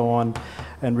field, and so on,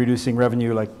 and reducing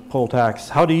revenue like poll tax.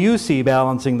 How do you see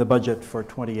balancing the budget for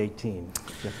 2018?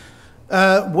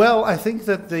 Well, I think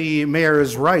that the mayor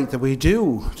is right, that we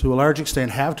do, to a large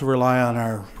extent, have to rely on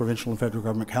our provincial and federal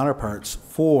government counterparts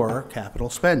for capital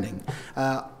spending.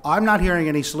 I'm not hearing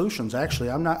any solutions, actually.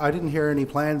 I didn't hear any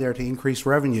plan there to increase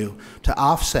revenue to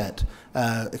offset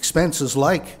expenses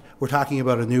like we're talking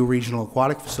about a new regional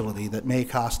aquatic facility that may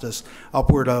cost us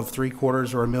upward of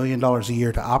 $750,000 or $1 million a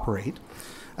year to operate.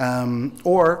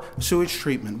 Or sewage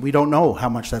treatment. We don't know how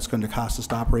much that's going to cost us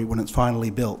to operate when it's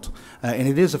finally built. And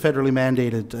it is a federally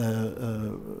mandated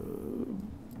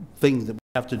thing that we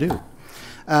have to do.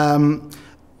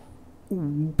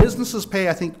 Businesses pay,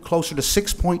 I think, closer to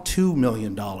 $6.2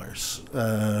 million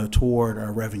toward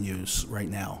our revenues right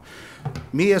now.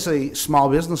 Me as a small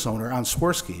business owner on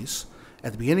Swirsky's,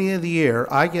 at the beginning of the year,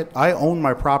 I own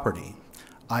my property.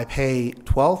 I pay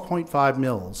 12.5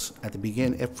 mils at the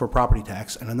beginning for property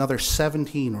tax, and another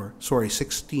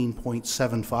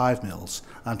 16.75 mils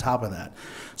on top of that.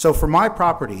 So for my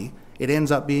property, it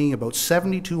ends up being about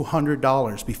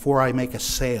 $7,200 before I make a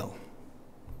sale.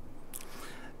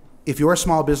 If you're a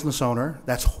small business owner,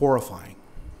 that's horrifying.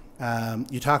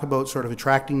 You talk about sort of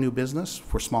attracting new business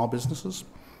for small businesses.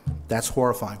 That's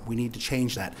horrifying. We need to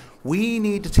change that. We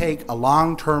need to take a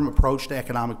long-term approach to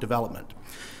economic development.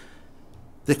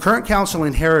 The current council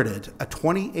inherited a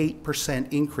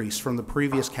 28% increase from the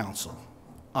previous council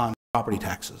on property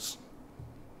taxes.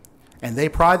 And they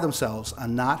pride themselves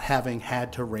on not having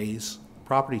had to raise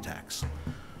property tax.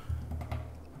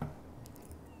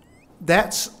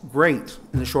 That's great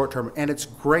in the short term, and it's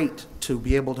great to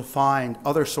be able to find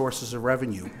other sources of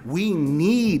revenue. We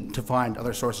need to find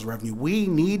other sources of revenue. We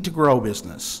need to grow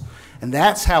business, and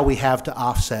that's how we have to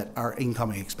offset our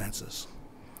incoming expenses.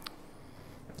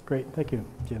 Great, thank you,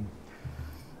 Jim.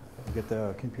 We'll get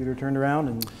the computer turned around,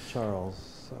 and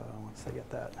Charles, once they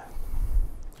get that.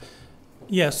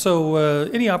 Yeah, so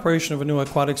any operation of a new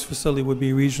aquatics facility would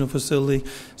be a regional facility.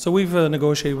 So we've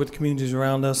negotiated with communities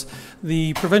around us.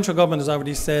 The provincial government has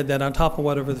already said that on top of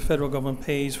whatever the federal government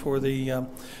pays for the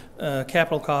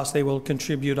capital costs, they will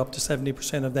contribute up to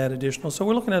 70% of that additional. So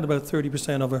we're looking at about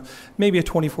 30% of maybe a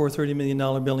 $24, $30 million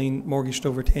building mortgaged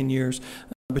over 10 years.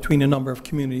 between a number of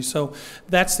communities. So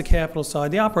that's the capital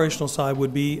side. The operational side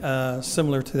would be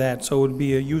similar to that. So it would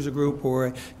be a user group or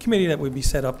a committee that would be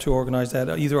set up to organize that,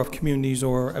 either of communities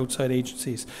or outside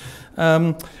agencies.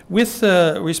 With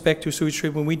respect to sewage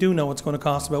treatment, we do know it's going to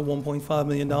cost about $1.5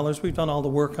 million. We've done all the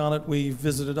work on it. We've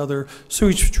visited other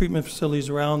sewage treatment facilities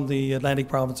around the Atlantic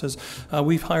provinces.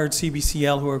 We've hired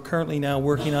CBCL, who are currently now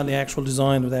working on the actual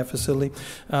design of that facility.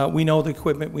 We know the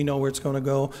equipment. We know where it's going to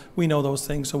go. We know those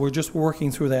things. So we're just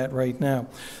working through that right now.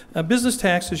 Business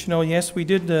taxes, yes, we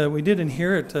did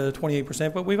inherit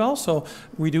 28%, but we've also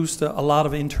reduced a lot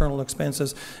of internal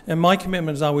expenses. And my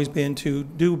commitment has always been to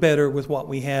do better with what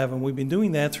we have, and we've been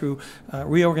doing that through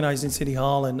reorganizing City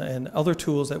Hall and other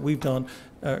tools that we've done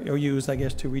or used, I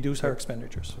guess, to reduce our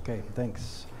expenditures. Okay,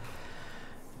 thanks.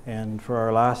 And for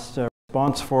our last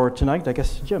response for tonight, I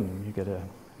guess, Jim, you get a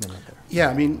minute there. Yeah,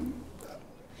 I mean,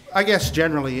 I guess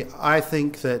generally, I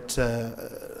think that,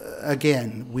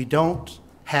 again, we don't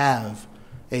have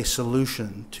a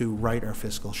solution to right our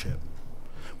fiscal ship.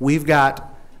 We've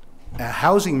got a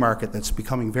housing market that's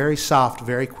becoming very soft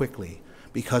very quickly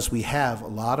because we have a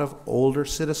lot of older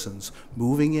citizens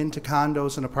moving into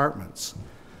condos and apartments.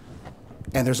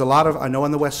 And there's a lot of, I know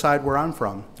on the west side where I'm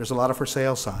from, there's a lot of for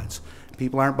sale signs.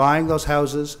 People aren't buying those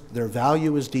houses, their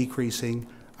value is decreasing.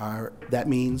 That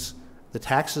means the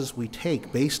taxes we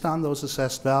take based on those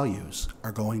assessed values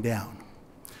are going down.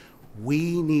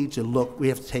 We need to look, we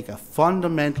have to take a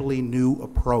fundamentally new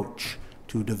approach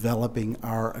to developing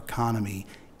our economy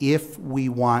if we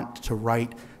want to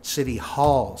right City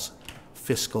Hall's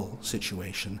fiscal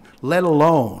situation, let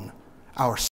alone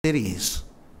our city's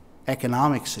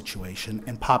economic situation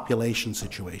and population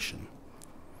situation.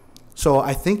 So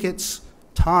I think it's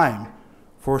time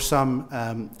for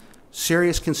some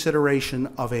serious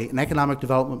consideration of an economic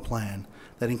development plan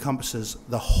that encompasses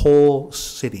the whole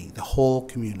city, the whole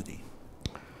community.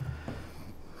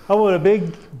 How about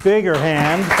a bigger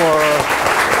hand for...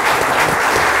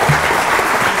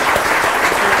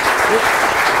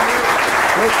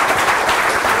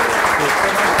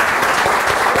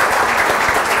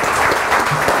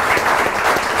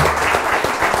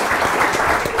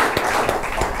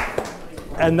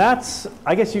 And that's,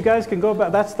 I guess you guys can go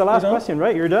back. That's the last question,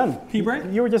 right? You're done. Pee break?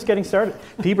 You were just getting started.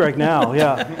 Pee break now,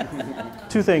 yeah.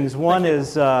 Two things. One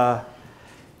is, what are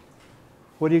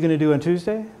you going to do on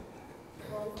Tuesday?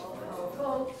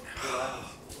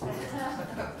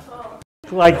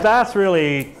 Like, that's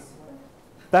really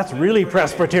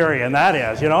Presbyterian, that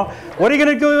is, What are you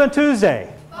going to do on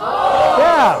Tuesday?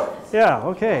 Yeah,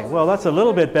 okay. Well, that's a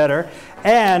little bit better.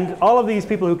 And all of these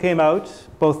people who came out,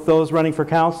 both those running for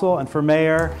council and for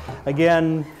mayor,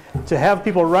 again, to have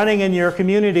people running in your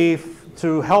community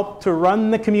to help to run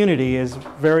the community is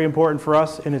very important for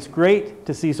us, and it's great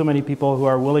to see so many people who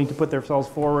are willing to put themselves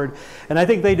forward. And I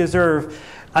think they deserve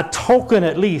a token,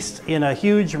 at least, in a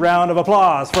huge round of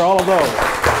applause for all of those.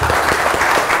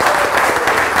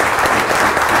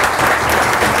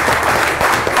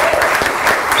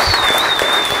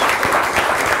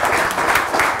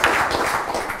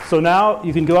 So now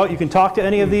you can go out, you can talk to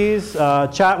any of these,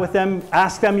 chat with them,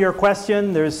 ask them your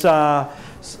question. There's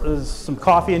some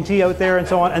coffee and tea out there and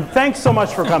so on. And thanks so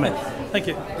much for coming. Thank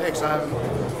you. Thanks, Ivan.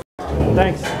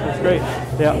 Thanks, that's great.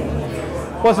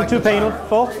 Yeah. Wasn't too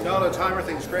painful? No, the timer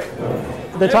thing's great.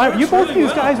 The time, you both of you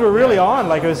guys were really on,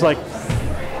 like it was like...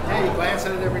 Yeah, you glance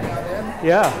at it every now and then.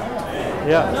 Yeah,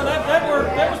 yeah. No, that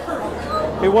worked, that was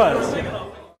perfect. It was.